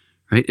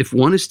 right? If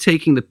one is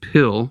taking the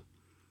pill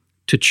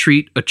to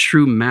treat a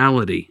true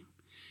malady,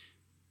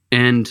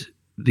 and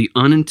the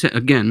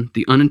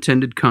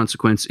unintended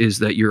consequence is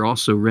that you're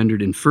also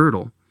rendered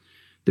infertile,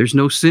 there's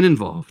no sin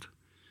involved.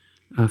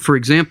 For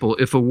example,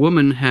 if a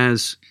woman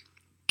has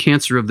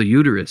cancer of the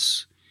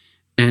uterus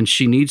and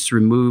she needs to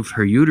remove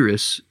her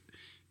uterus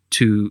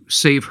to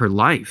save her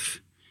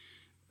life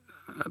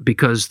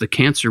because the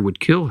cancer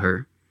would kill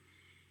her,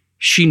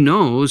 she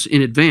knows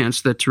in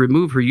advance that to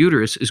remove her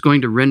uterus is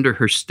going to render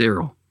her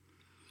sterile.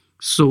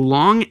 So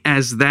long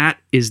as that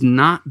is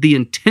not the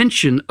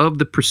intention of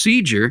the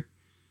procedure,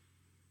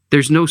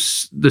 there's no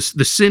the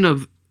sin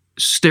of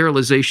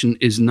sterilization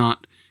is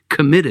not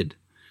committed.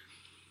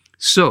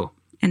 So,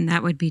 and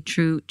that would be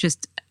true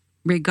just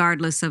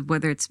regardless of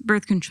whether it's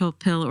birth control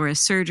pill or a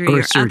surgery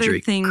or other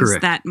things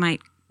correct. That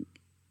might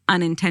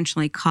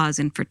unintentionally cause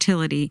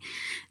infertility,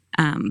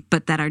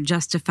 but that are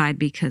justified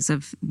because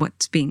of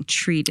what's being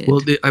treated.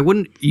 Well, I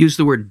wouldn't use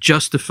the word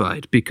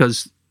justified,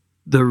 because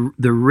the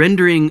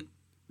rendering,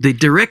 the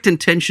direct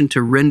intention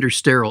to render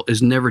sterile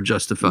is never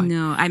justified.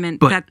 No, I meant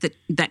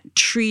that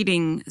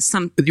treating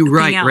something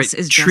right, else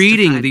is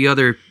treating justified. the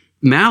other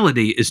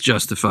malady is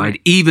justified,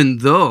 right. Even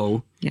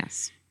though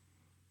yes,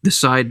 the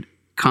side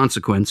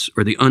consequence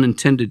or the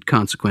unintended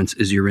consequence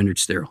is you're rendered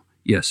sterile.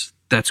 Yes,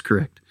 that's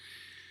correct.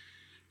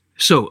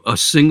 So a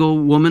single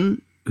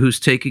woman who's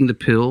taking the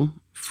pill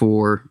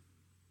to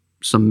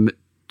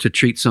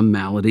treat some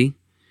malady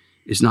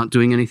is not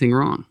doing anything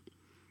wrong.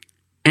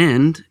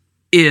 And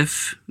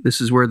if, this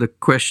is where the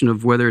question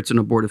of whether it's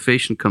an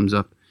abortifacient comes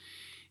up,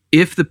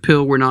 if the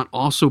pill were not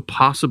also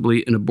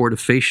possibly an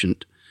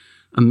abortifacient,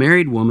 a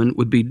married woman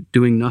would be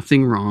doing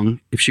nothing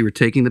wrong if she were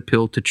taking the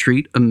pill to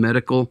treat a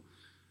medical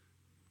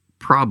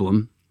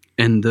problem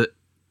and the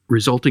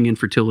resulting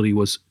infertility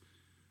was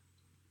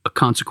a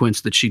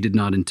consequence that she did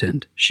not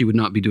intend. She would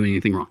not be doing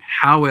anything wrong.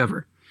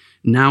 However,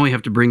 now we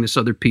have to bring this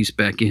other piece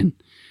back in,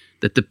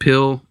 that the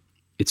pill,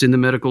 it's in the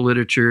medical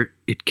literature,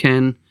 it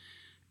can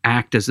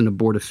act as an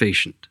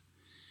abortifacient.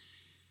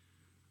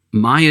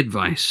 My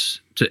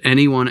advice to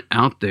anyone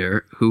out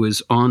there who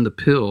is on the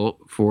pill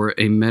for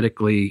a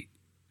medically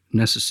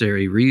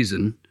necessary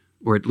reason,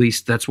 or at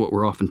least that's what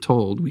we're often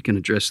told, we can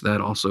address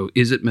that also,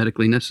 is it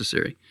medically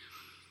necessary?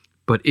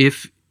 But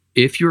if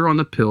you're on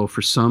the pill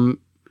for some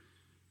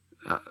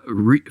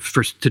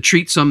to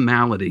treat some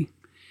malady,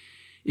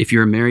 if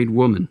you're a married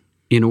woman,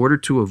 in order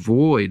to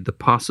avoid the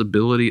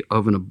possibility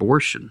of an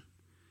abortion,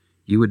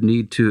 you would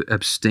need to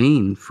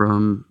abstain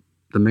from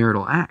the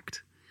marital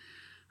act.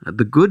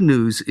 The good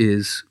news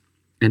is,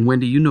 and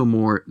Wendy, you know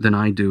more than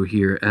I do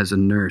here as a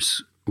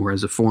nurse or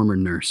as a former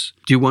nurse.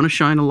 Do you want to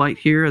shine a light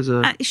here as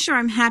a... Sure,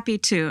 I'm happy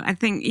to. I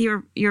think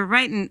you're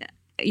right in,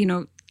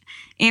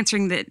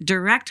 answering the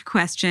direct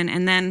question,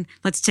 and then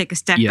let's take a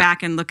step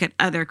back and look at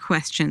other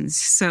questions.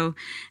 So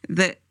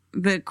the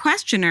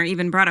questioner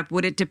even brought up,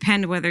 would it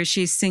depend whether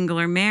she's single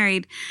or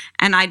married?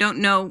 And I don't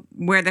know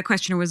where the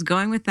questioner was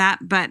going with that,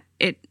 but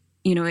it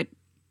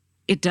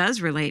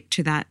does relate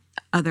to that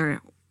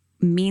other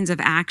means of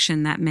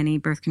action that many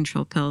birth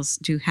control pills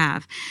do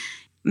have.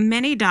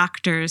 Many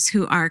doctors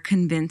who are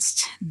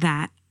convinced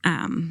that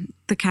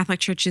the Catholic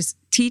Church's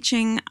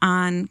teaching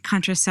on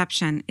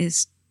contraception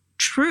is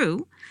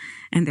true,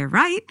 and they're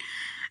right,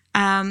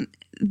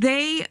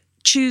 they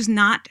choose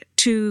not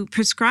to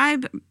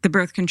prescribe the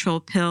birth control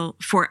pill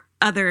for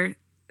other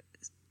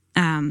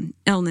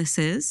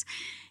illnesses,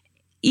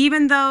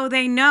 even though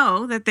they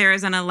know that there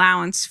is an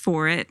allowance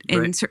for it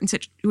in certain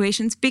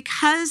situations,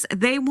 because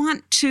they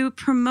want to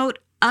promote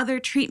other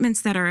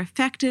treatments that are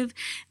effective.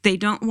 They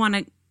don't want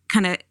to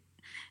kind of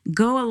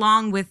go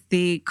along with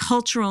the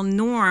cultural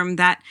norm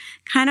that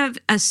kind of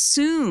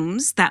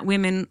assumes that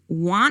women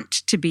want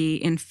to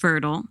be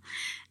infertile,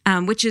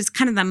 which is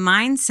kind of the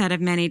mindset of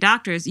many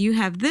doctors. You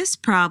have this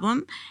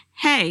problem.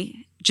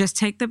 Hey, just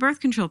take the birth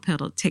control pill.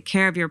 It'll take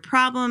care of your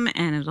problem,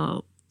 and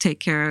it'll take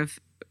care of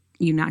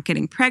you not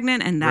getting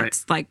pregnant. And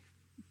that's like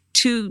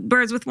 2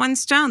 birds with 1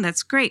 stone.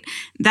 That's great.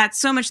 That's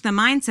so much the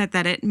mindset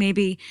that it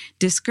maybe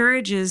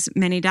discourages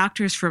many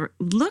doctors from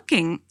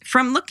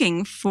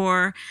looking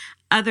for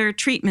other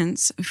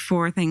treatments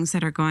for things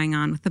that are going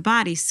on with the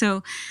body.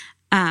 So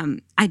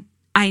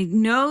I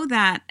know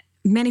that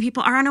many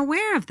people are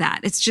unaware of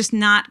that. It's just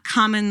not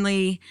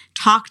commonly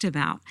talked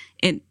about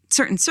in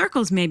certain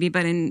circles, maybe,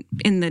 but in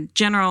the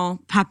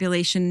general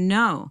population,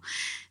 no.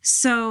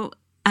 So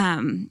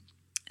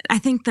I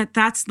think that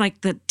that's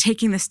like the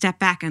taking the step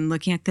back and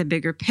looking at the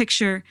bigger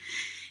picture.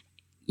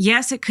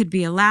 Yes, it could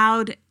be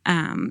allowed,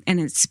 and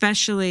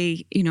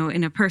especially,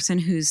 in a person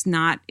who's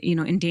not,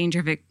 in danger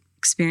of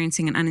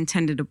experiencing an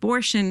unintended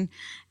abortion,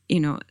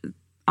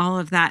 all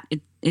of that,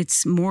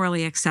 it's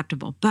morally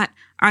acceptable. But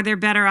are there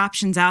better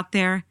options out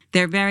there?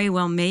 There very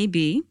well may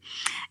be.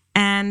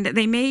 And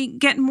they may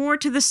get more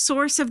to the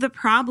source of the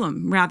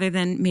problem rather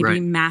than maybe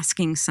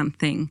masking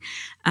something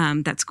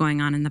that's going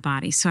on in the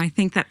body. So I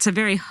think that's a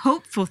very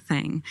hopeful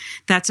thing.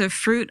 That's a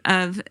fruit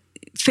of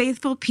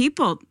faithful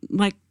people,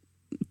 like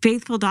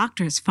faithful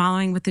doctors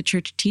following what the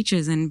church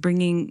teaches and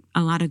bringing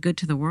a lot of good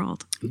to the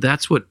world.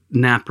 That's what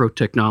NAPRO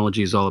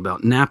technology is all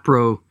about.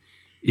 NAPRO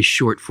is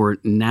short for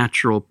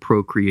Natural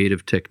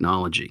Procreative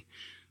Technology,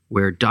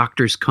 where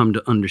doctors come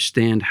to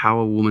understand how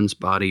a woman's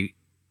body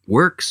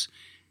works,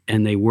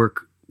 and they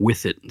work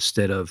with it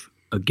instead of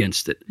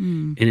against it.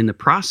 And in the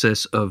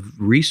process of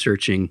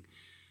researching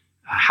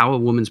how a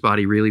woman's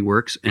body really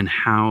works and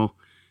how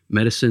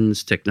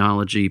medicines,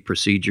 technology,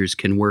 procedures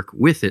can work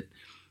with it,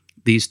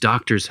 these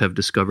doctors have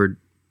discovered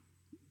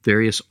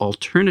various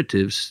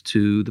alternatives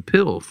to the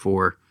pill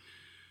for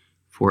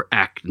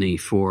acne,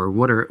 for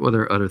what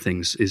are other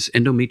things? Is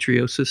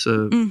endometriosis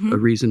a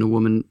reason a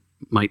woman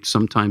might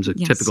sometimes, a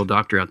typical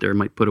doctor out there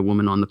might put a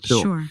woman on the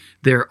pill? Sure.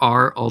 There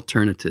are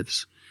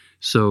alternatives.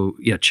 So,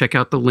 check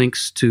out the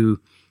links to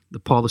the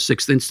Paul VI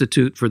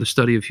Institute for the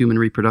Study of Human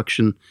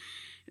Reproduction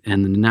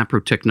and the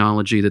NAPRO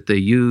technology that they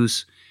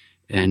use,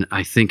 and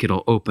I think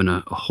it'll open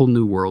a whole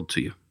new world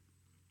to you.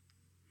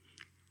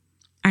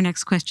 Our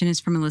next question is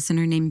from a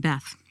listener named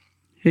Beth.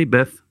 Hey,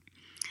 Beth.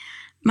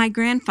 My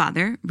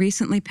grandfather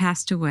recently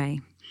passed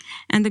away,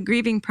 and the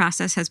grieving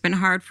process has been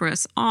hard for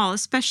us all,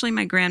 especially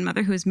my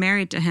grandmother, who was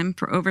married to him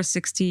for over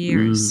 60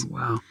 years.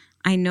 Wow.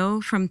 I know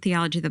from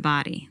Theology of the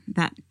Body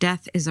that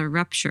death is a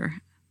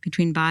rupture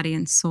between body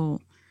and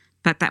soul,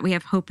 but that we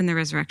have hope in the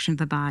resurrection of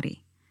the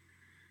body.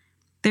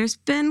 There's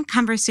been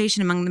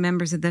conversation among the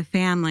members of the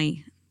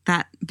family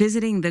that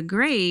visiting the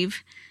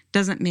grave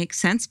doesn't make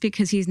sense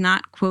because he's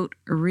not, quote,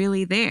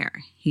 really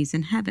there. He's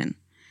in heaven.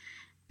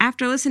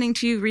 After listening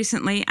to you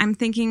recently, I'm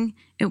thinking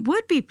it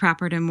would be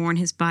proper to mourn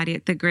his body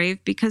at the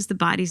grave because the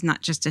body's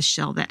not just a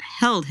shell that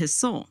held his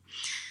soul.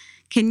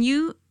 Can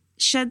you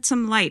shed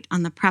some light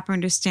on the proper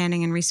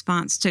understanding and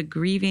response to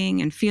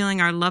grieving and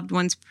feeling our loved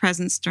one's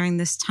presence during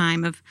this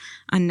time of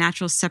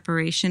unnatural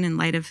separation in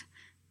light of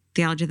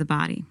Theology of the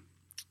Body?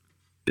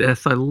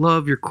 Beth, I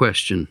love your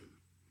question.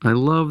 I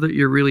love that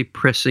you're really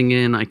pressing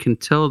in. I can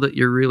tell that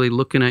you're really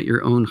looking at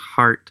your own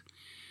heart,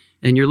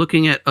 and you're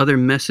looking at other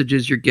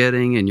messages you're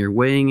getting, and you're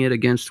weighing it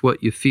against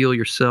what you feel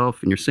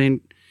yourself, and you're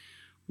saying,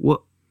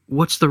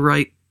 what's the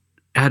right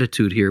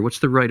attitude here? What's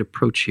the right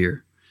approach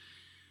here?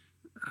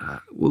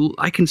 Well,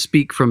 I can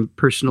speak from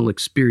personal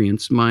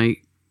experience. My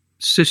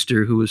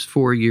sister, who was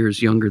 4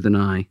 years younger than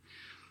I,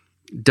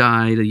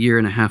 died a year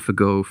and a half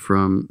ago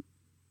from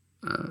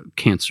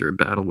cancer, a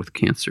battle with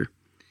cancer.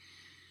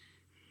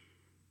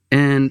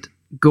 And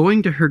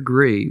going to her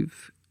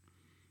grave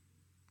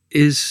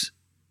is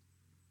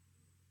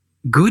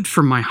good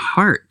for my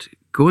heart.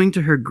 Going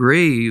to her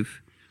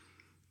grave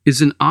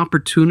is an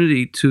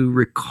opportunity to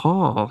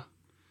recall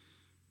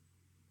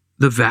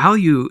the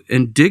value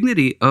and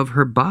dignity of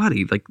her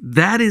body. Like,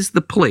 that is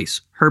the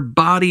place. Her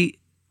body,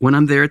 when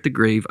I'm there at the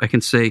grave, I can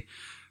say,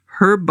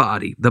 her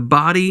body, the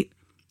body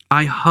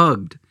I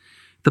hugged,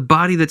 the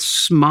body that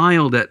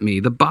smiled at me,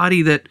 the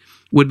body that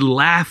would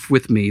laugh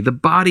with me, the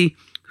body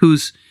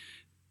whose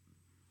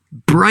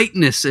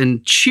brightness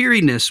and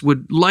cheeriness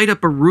would light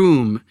up a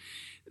room,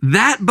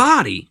 that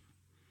body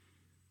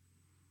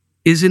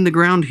is in the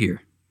ground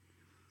here.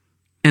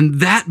 And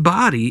that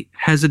body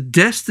has a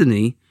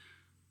destiny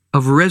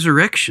of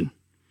resurrection.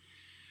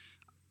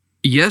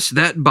 Yes,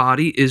 that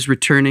body is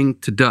returning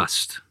to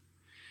dust.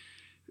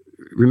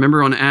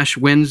 Remember on Ash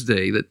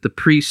Wednesday that the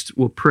priest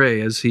will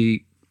pray as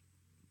he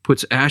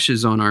puts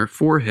ashes on our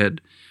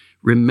forehead,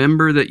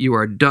 remember that you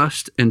are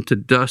dust, and to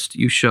dust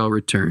you shall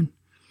return.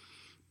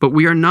 But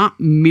we are not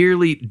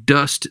merely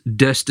dust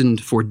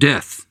destined for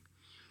death.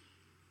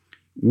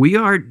 We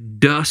are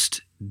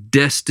dust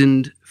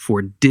destined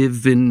for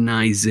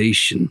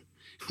divinization,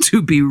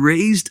 to be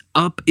raised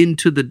up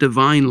into the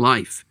divine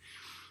life.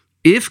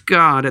 If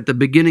God at the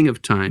beginning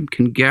of time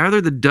can gather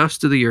the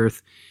dust of the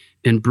earth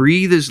and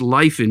breathe his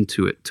life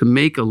into it to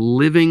make a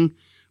living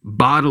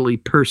bodily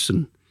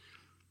person,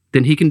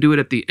 then he can do it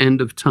at the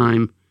end of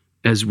time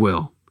as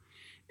well.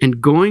 And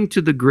going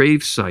to the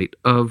gravesite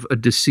of a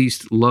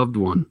deceased loved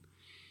one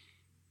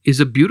is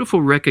a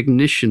beautiful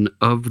recognition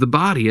of the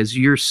body, as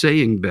you're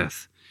saying,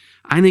 Beth.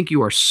 I think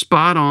you are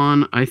spot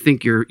on. I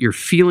think you're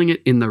feeling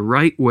it in the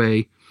right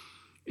way.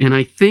 And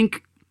I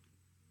think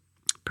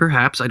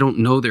perhaps, I don't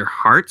know their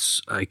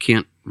hearts, I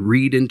can't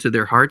read into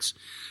their hearts,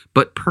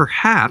 but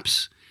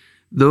perhaps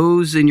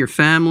those in your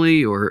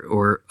family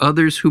or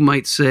others who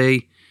might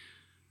say,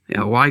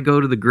 yeah, why go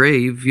to the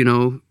grave?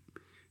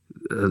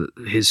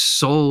 His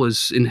soul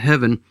is in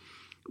heaven.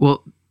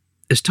 Well,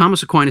 as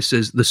Thomas Aquinas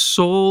says, the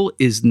soul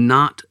is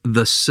not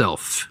the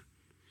self.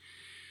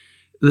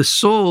 The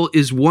soul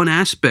is one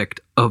aspect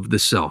of the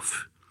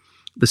self.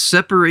 The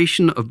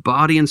separation of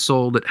body and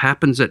soul that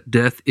happens at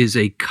death is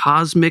a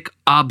cosmic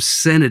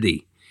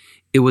obscenity.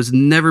 It was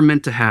never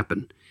meant to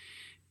happen.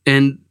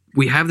 And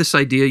we have this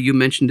idea, you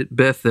mentioned it,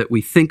 Beth, that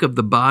we think of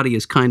the body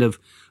as kind of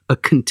a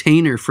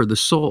container for the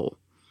soul.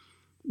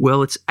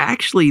 Well, it's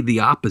actually the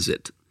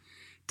opposite.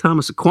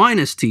 Thomas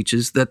Aquinas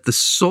teaches that the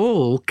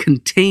soul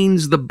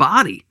contains the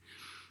body.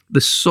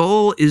 The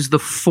soul is the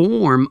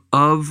form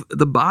of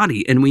the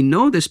body. And we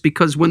know this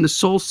because when the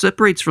soul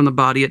separates from the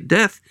body at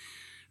death,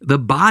 the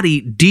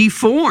body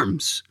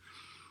deforms,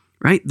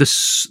 right?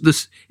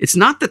 It's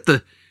not that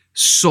the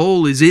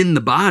soul is in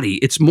the body.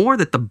 It's more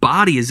that the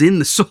body is in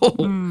the soul.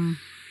 Mm.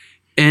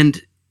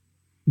 And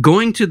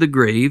going to the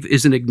grave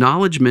is an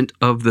acknowledgement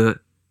of the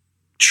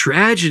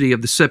tragedy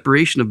of the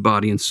separation of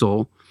body and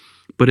soul,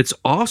 but it's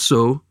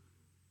also,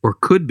 or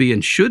could be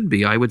and should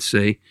be, I would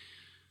say,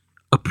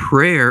 a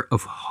prayer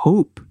of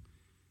hope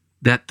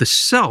that the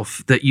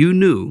self that you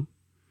knew,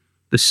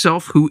 the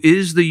self who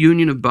is the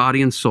union of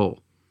body and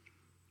soul,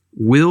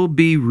 will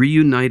be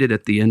reunited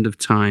at the end of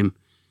time,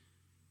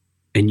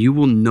 and you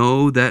will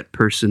know that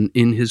person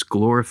in his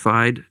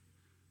glorified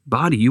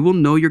body. You will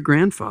know your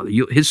grandfather.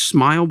 His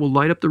smile will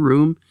light up the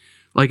room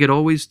like it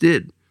always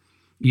did.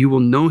 You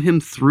will know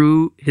him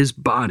through his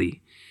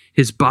body.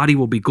 His body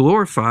will be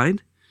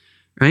glorified,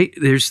 right?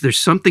 There's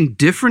something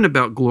different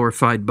about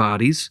glorified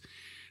bodies.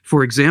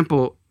 For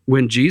example,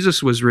 when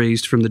Jesus was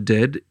raised from the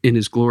dead in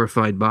his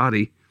glorified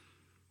body,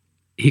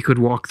 he could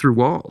walk through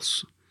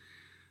walls,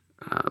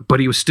 but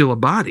he was still a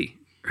body,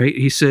 right?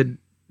 He said,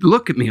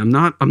 "Look at me, I'm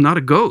not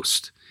a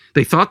ghost."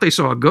 They thought they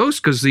saw a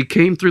ghost because he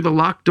came through the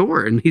locked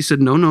door. And he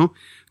said, no,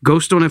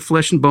 ghosts don't have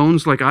flesh and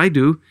bones like I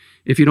do.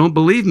 If you don't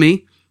believe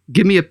me,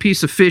 give me a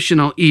piece of fish and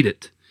I'll eat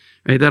it.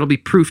 Right? That'll be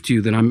proof to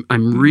you that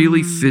I'm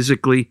really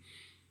physically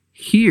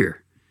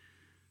here.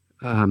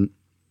 And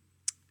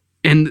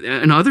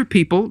other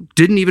people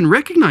didn't even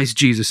recognize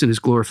Jesus in his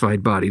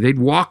glorified body. They'd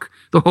walk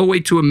the whole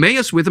way to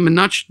Emmaus with him and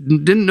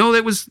didn't know that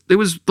it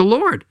was the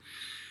Lord,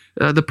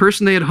 the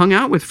person they had hung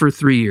out with for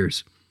 3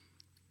 years.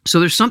 So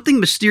there's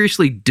something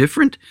mysteriously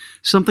different,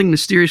 something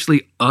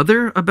mysteriously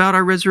other about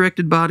our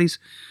resurrected bodies,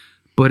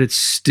 but it's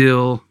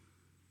still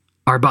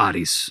our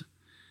bodies,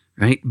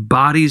 right?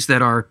 Bodies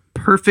that are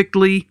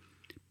perfectly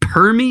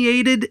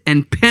permeated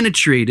and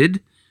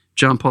penetrated,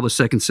 John Paul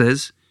II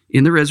says,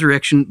 in the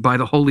resurrection by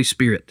the Holy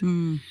Spirit.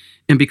 Mm.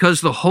 And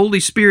because the Holy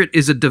Spirit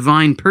is a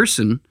divine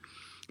person,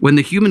 when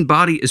the human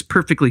body is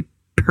perfectly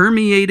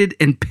permeated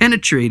and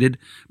penetrated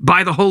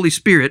by the Holy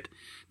Spirit,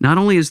 not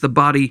only is the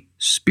body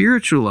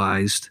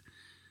spiritualized,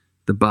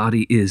 the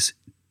body is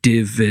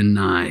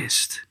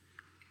divinized.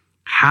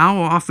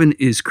 How often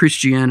is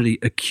Christianity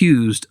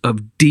accused of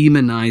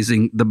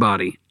demonizing the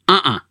body?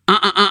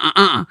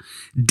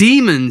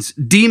 Demons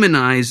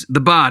demonize the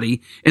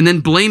body and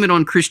then blame it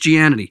on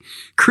Christianity.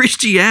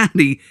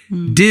 Christianity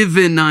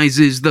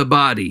divinizes the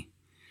body.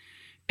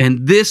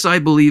 And this, I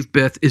believe,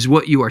 Beth, is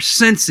what you are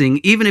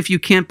sensing, even if you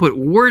can't put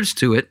words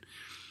to it.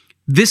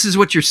 This is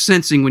what you're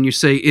sensing when you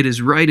say it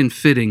is right and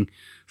fitting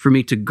for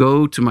me to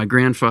go to my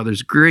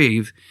grandfather's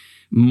grave,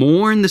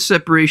 mourn the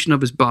separation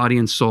of his body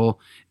and soul,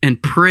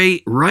 and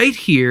pray right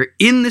here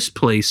in this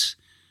place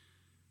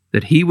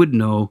that he would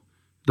know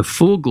the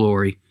full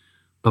glory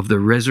of the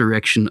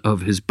resurrection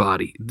of his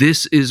body.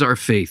 This is our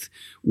faith.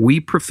 We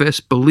profess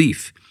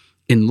belief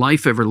in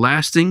life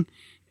everlasting,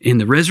 in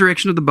the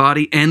resurrection of the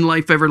body, and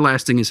life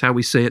everlasting is how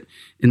we say it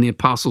in the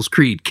Apostles'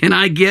 Creed. Can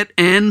I get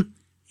an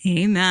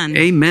amen?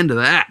 Amen to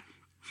that.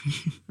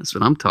 That's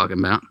what I'm talking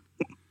about.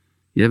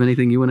 You have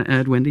anything you want to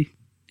add, Wendy?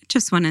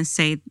 Just want to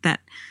say that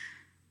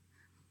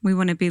we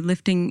want to be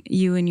lifting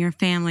you and your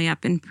family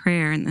up in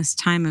prayer in this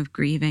time of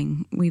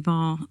grieving. We've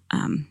all,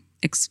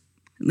 at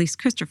least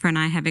Christopher and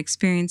I, have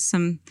experienced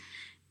some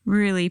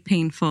really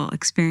painful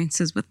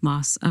experiences with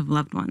loss of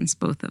loved ones,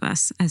 both of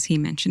us. As he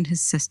mentioned,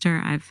 his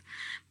sister,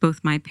 both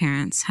my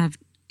parents have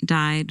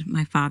died.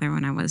 My father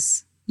when I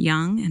was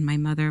young and my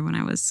mother when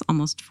I was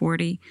almost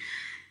 40.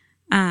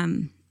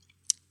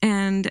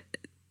 And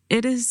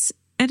it is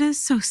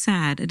so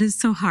sad. It is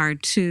so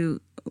hard to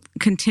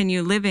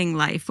continue living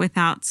life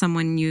without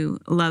someone you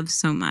love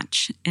so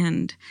much.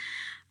 And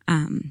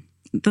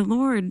the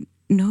Lord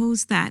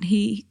knows that.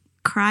 He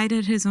cried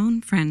at his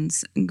own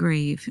friend's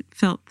grave,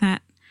 felt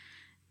that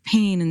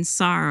pain and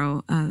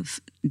sorrow of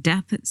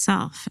death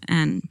itself.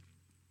 And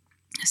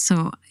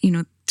so,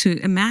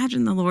 to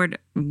imagine the Lord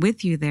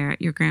with you there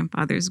at your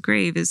grandfather's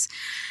grave is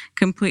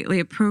completely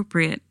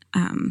appropriate.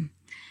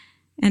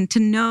 And to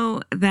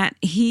know that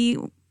he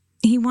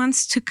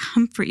wants to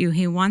comfort you.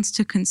 He wants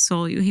to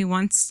console you. He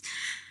wants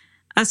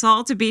us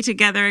all to be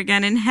together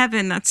again in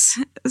heaven. That's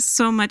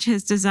so much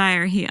his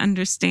desire. He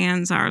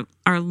understands our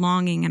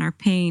longing and our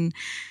pain.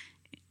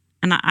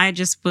 And I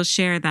just will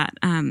share that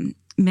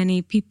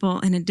many people,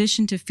 in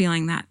addition to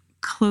feeling that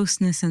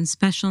closeness and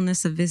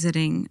specialness of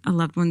visiting a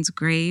loved one's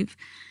grave,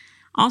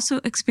 also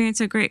experience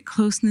a great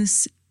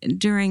closeness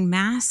during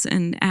Mass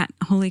and at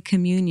Holy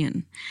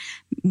Communion.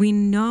 We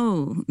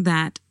know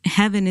that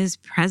heaven is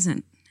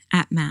present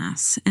at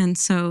Mass. And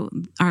so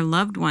our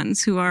loved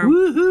ones who are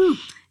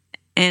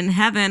in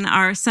heaven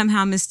are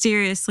somehow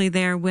mysteriously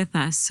there with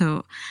us.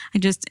 So I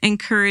just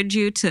encourage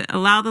you to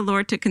allow the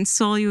Lord to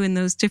console you in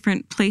those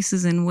different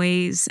places and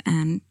ways,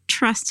 and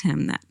trust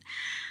him that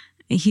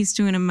he's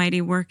doing a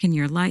mighty work in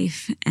your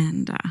life.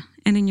 And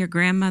in your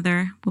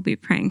grandmother, we'll be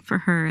praying for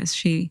her as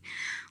she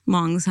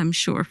longs, I'm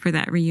sure, for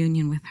that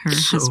reunion with her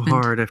husband. So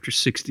hard after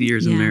 60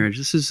 years of marriage.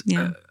 This is,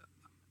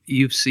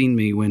 you've seen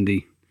me,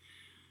 Wendy,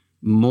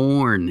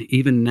 mourn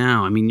even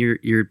now. I mean,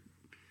 you're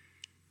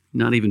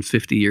not even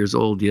 50 years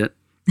old yet.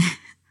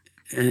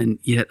 And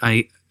yet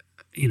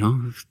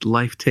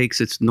life takes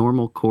its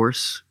normal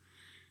course.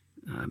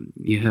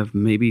 You have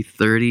maybe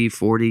 30,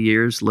 40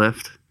 years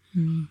left.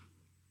 Mm.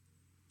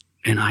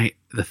 And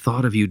the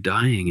thought of you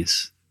dying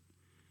it's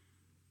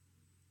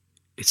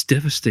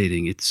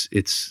devastating.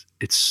 It's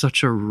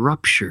such a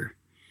rupture.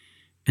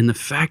 And the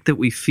fact that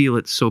we feel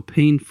it so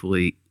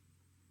painfully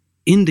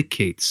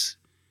indicates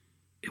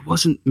it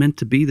wasn't meant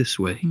to be this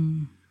way.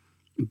 Mm.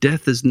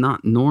 Death is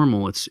not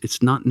normal.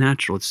 It's not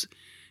natural.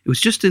 It was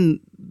just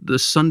in the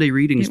Sunday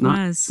readings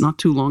not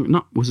too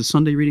long. Was it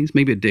Sunday readings?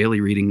 Maybe a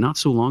daily reading not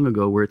so long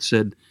ago, where it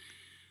said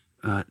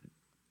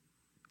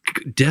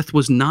death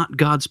was not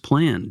God's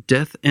plan.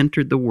 Death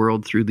entered the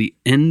world through the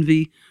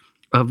envy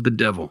of the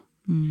devil.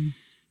 Mm.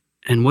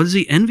 And what is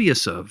he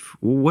envious of?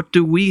 Well, what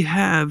do we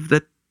have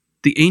that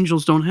the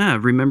angels don't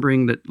have?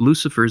 Remembering that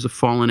Lucifer is a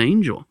fallen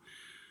angel.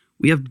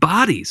 We have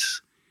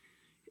bodies.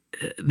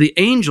 The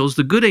angels,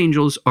 the good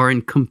angels, are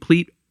in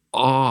complete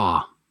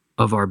awe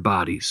of our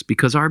bodies,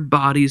 because our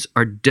bodies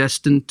are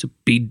destined to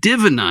be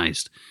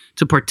divinized,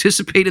 to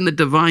participate in the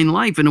divine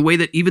life in a way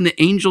that even the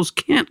angels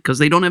can't, because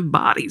they don't have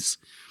bodies.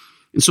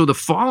 And so the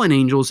fallen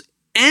angels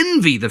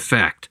envy the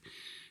fact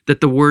that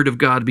the Word of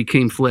God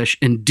became flesh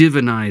and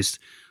divinized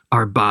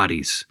our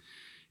bodies.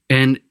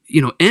 And,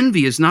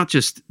 envy is not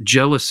just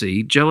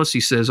jealousy. Jealousy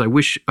says, I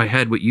wish I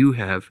had what you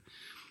have.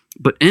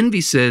 But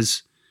envy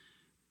says,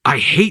 I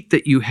hate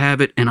that you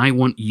have it, and I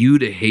want you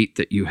to hate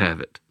that you have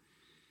it.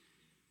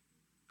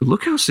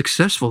 Look how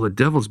successful the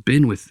devil's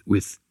been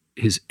with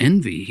his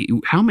envy.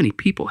 How many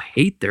people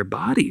hate their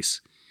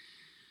bodies?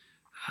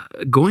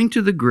 Going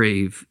to the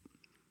grave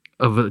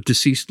of a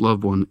deceased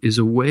loved one is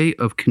a way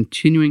of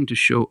continuing to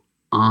show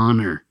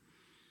honor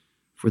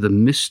for the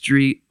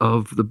mystery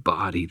of the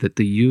body, that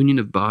the union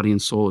of body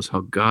and soul is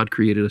how God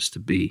created us to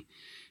be,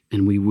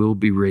 and we will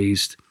be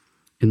raised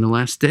in the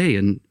last day.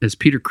 And as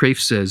Peter Kreeft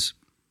says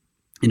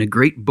in a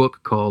great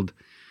book called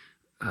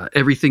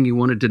Everything You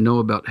Wanted to Know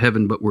About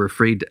Heaven But Were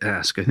Afraid to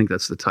Ask, I think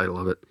that's the title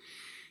of it,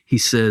 he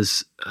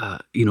says,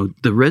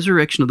 the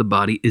resurrection of the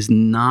body is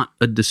not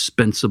a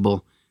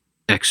dispensable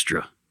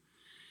extra.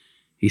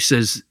 He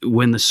says,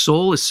 when the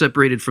soul is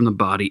separated from the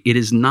body, it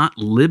is not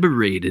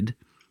liberated.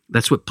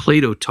 That's what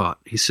Plato taught.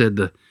 He said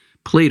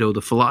Plato,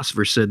 the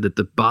philosopher, said that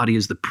the body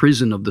is the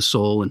prison of the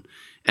soul, and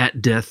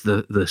at death,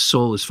 the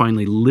soul is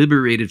finally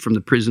liberated from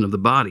the prison of the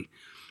body.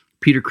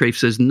 Peter Kreeft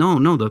says, no,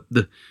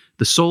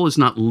 the soul is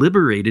not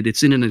liberated.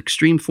 It's in an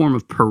extreme form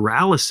of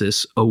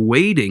paralysis,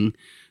 awaiting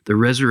the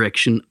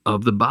resurrection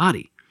of the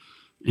body.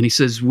 And he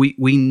says,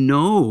 we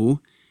know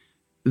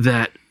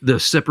that the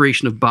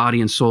separation of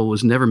body and soul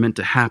was never meant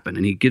to happen.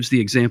 And he gives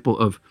the example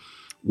of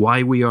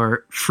why we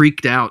are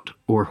freaked out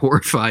or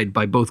horrified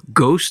by both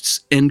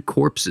ghosts and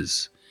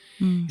corpses.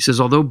 Mm. He says,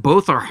 although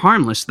both are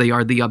harmless, they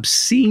are the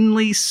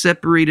obscenely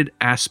separated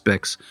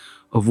aspects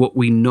of what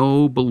we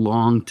know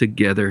belong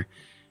together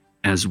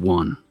as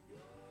one.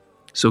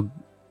 So,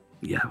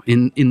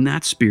 in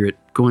that spirit,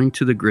 going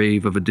to the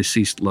grave of a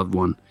deceased loved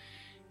one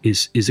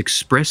is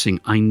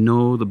expressing, I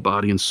know the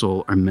body and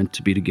soul are meant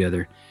to be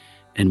together,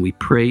 and we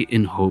pray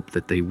in hope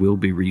that they will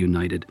be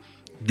reunited.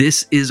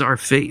 This is our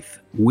faith.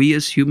 We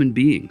as human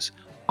beings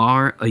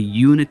are a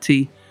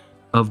unity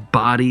of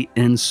body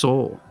and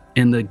soul,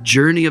 and the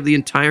journey of the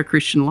entire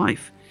Christian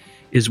life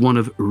is one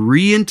of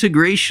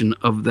reintegration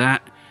of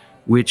that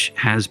which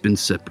has been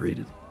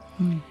separated.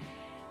 Mm.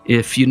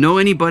 If you know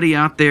anybody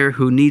out there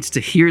who needs to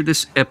hear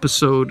this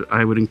episode,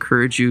 I would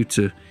encourage you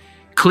to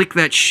click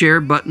that share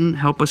button.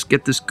 Help us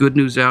get this good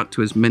news out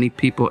to as many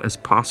people as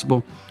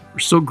possible. We're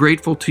so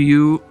grateful to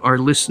you, our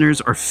listeners,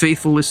 our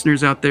faithful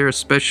listeners out there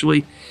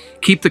especially.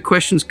 Keep the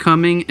questions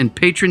coming, and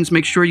patrons,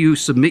 make sure you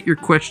submit your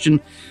question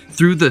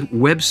through the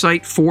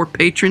website for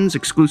patrons,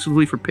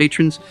 exclusively for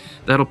patrons.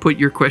 That'll put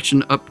your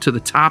question up to the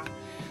top.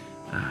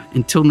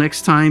 Until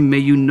next time, may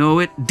you know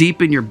it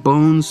deep in your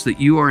bones that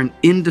you are an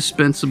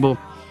indispensable,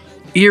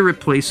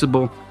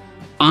 irreplaceable,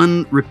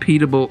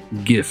 unrepeatable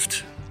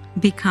gift.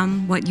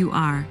 Become what you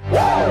are.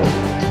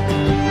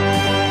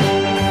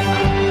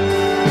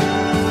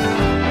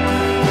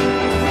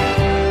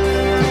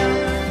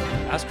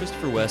 Ask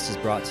Christopher West is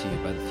brought to you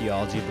by the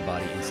Theology of the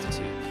Body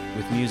Institute,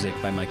 with music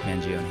by Mike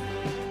Mangione.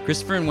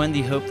 Christopher and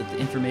Wendy hope that the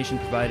information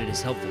provided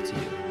is helpful to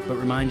you, but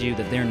remind you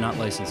that they are not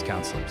licensed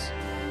counselors.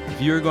 If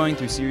you are going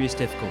through serious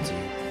difficulty,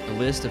 a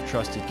list of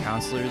trusted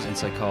counselors and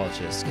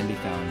psychologists can be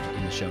found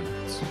in the show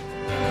notes.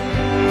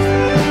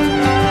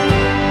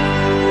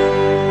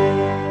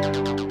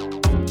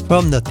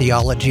 From the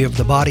Theology of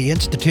the Body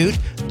Institute,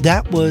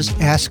 that was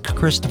Ask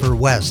Christopher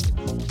West.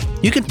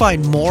 You can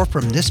find more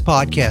from this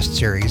podcast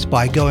series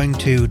by going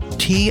to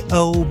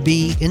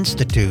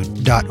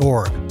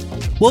tobinstitute.org.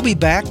 We'll be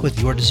back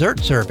with your dessert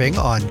serving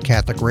on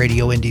Catholic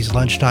Radio Indy's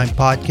Lunchtime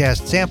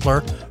Podcast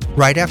Sampler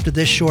right after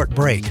this short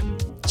break.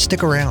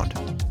 Stick around.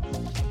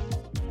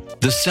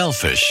 The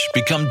selfish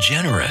become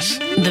generous.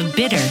 The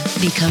bitter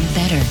become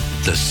better.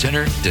 The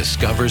sinner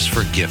discovers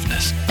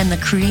forgiveness. And the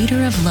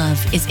creator of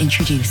love is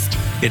introduced.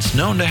 It's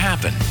known to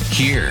happen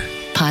here.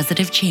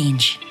 Positive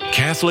change.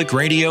 Catholic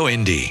Radio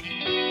Indy.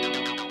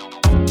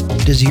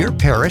 Does your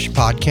parish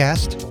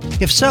podcast?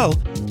 If so,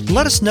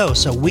 let us know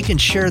so we can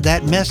share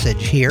that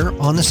message here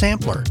on the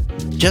sampler.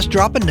 Just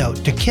drop a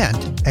note to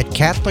Kent at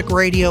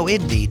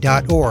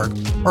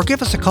catholicradioindy.org or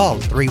give us a call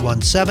at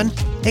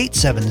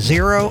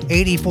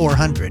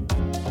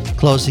 317-870-8400.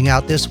 Closing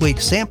out this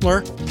week's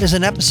sampler is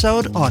an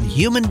episode on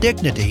human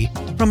dignity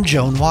from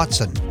Joan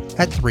Watson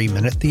at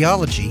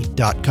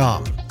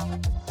 3minutetheology.com.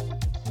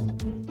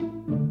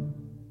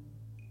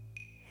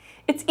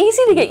 It's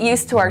easy to get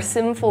used to our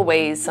sinful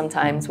ways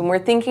sometimes when we're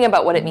thinking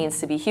about what it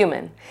means to be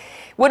human.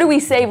 What do we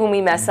say when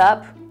we mess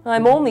up?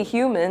 I'm only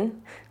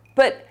human.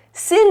 But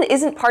sin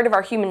isn't part of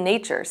our human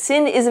nature.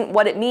 Sin isn't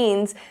what it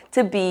means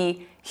to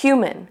be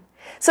human.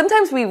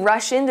 Sometimes we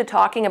rush into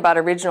talking about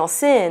original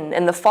sin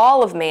and the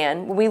fall of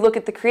man when we look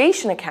at the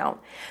creation account.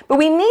 But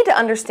we need to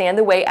understand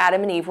the way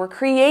Adam and Eve were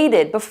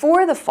created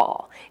before the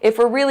fall if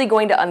we're really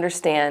going to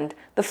understand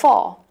the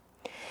fall.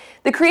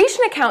 The creation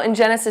account in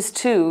Genesis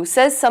 2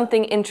 says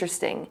something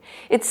interesting.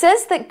 It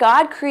says that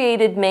God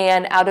created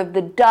man out of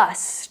the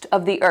dust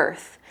of the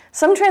earth.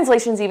 Some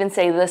translations even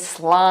say the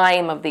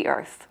slime of the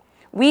earth.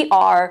 We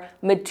are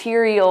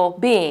material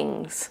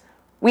beings.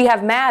 We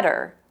have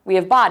matter. We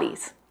have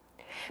bodies.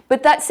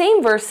 But that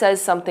same verse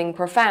says something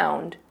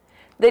profound,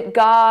 that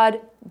God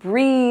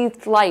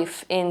breathed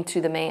life into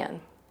the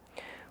man.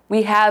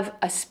 We have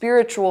a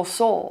spiritual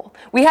soul.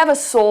 We have a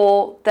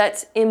soul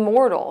that's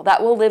immortal,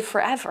 that will live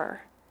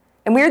forever.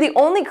 And we are the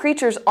only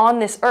creatures on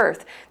this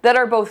earth that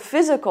are both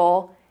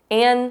physical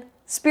and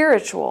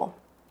spiritual.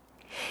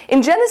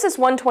 In Genesis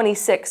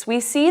 1:26, we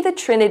see the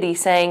Trinity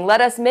saying,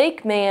 "Let us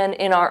make man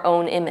in our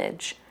own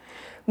image."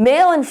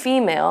 Male and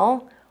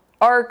female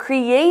are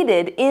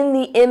created in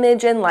the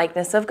image and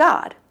likeness of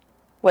God.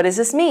 What does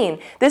this mean?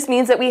 This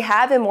means that we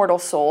have immortal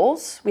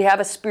souls, we have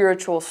a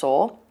spiritual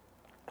soul,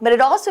 but it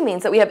also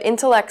means that we have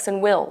intellects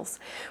and wills.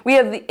 We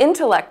have the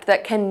intellect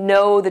that can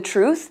know the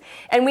truth,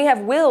 and we have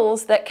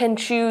wills that can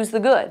choose the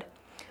good.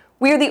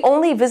 We are the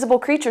only visible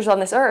creatures on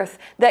this earth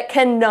that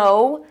can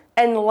know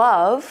and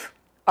love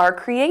our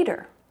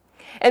Creator.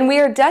 And we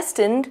are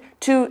destined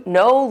to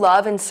know,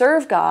 love, and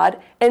serve God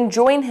and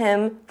join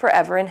Him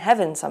forever in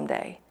heaven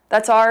someday.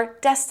 That's our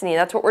destiny.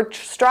 That's what we're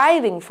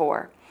striving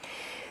for.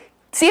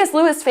 C.S.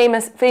 Lewis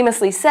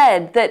famously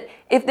said that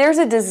if there's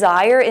a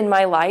desire in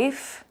my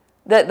life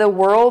that the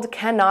world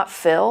cannot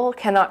fill,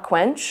 cannot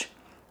quench,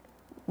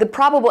 the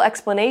probable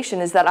explanation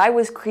is that I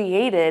was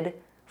created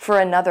for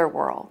another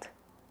world.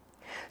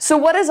 So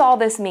what does all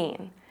this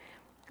mean?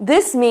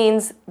 This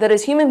means that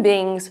as human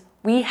beings,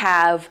 we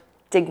have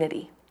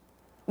dignity.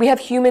 We have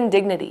human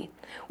dignity.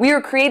 We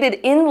are created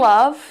in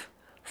love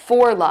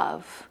for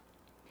love.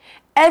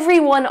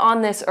 Everyone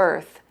on this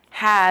earth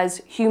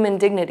has human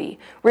dignity,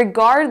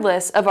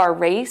 regardless of our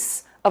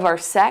race, of our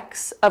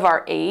sex, of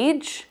our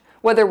age,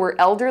 whether we're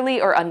elderly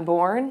or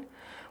unborn,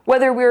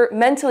 whether we're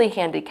mentally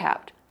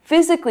handicapped,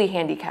 physically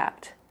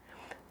handicapped,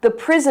 the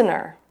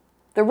prisoner,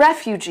 the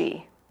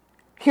refugee,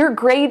 your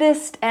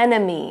greatest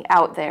enemy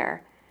out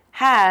there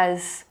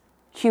has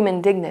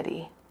human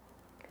dignity.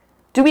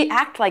 Do we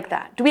act like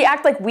that? Do we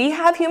act like we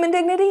have human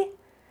dignity?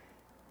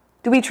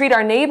 Do we treat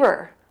our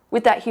neighbor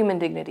with that human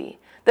dignity?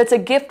 That's a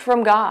gift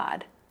from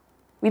God.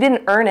 We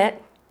didn't earn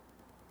it,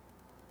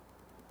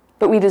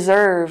 but we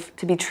deserve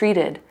to be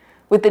treated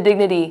with the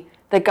dignity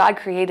that God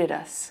created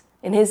us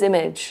in His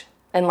image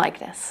and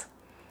likeness.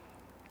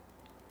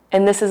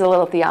 And this is a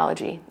little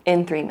theology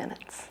in 3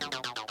 minutes.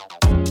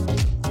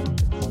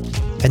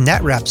 And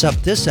that wraps up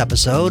this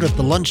episode of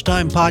the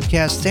Lunchtime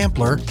Podcast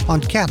Sampler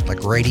on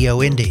Catholic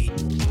Radio Indy.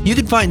 You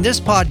can find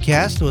this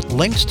podcast with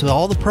links to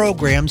all the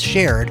programs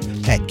shared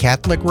at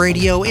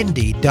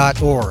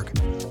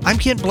CatholicRadioIndy.org. I'm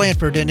Kent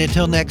Blanford, and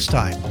until next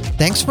time,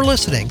 thanks for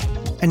listening,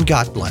 and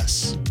God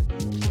bless.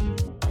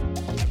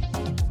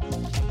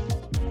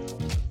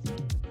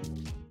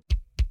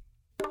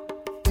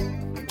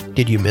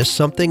 Did you miss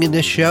something in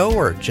this show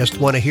or just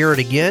want to hear it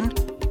again?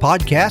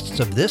 Podcasts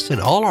of this and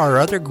all our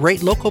other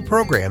great local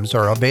programs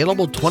are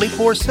available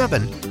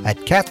 24/7 at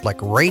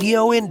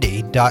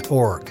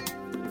CatholicRadioIndy.org.